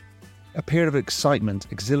history. A period of excitement,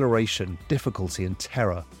 exhilaration, difficulty, and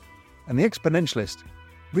terror. And the Exponentialist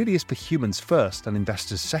really is for humans first and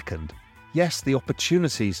investors second. Yes, the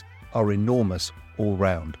opportunities are enormous all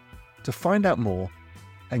round. To find out more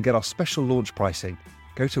and get our special launch pricing,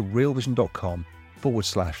 go to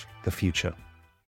realvision.com/thefuture.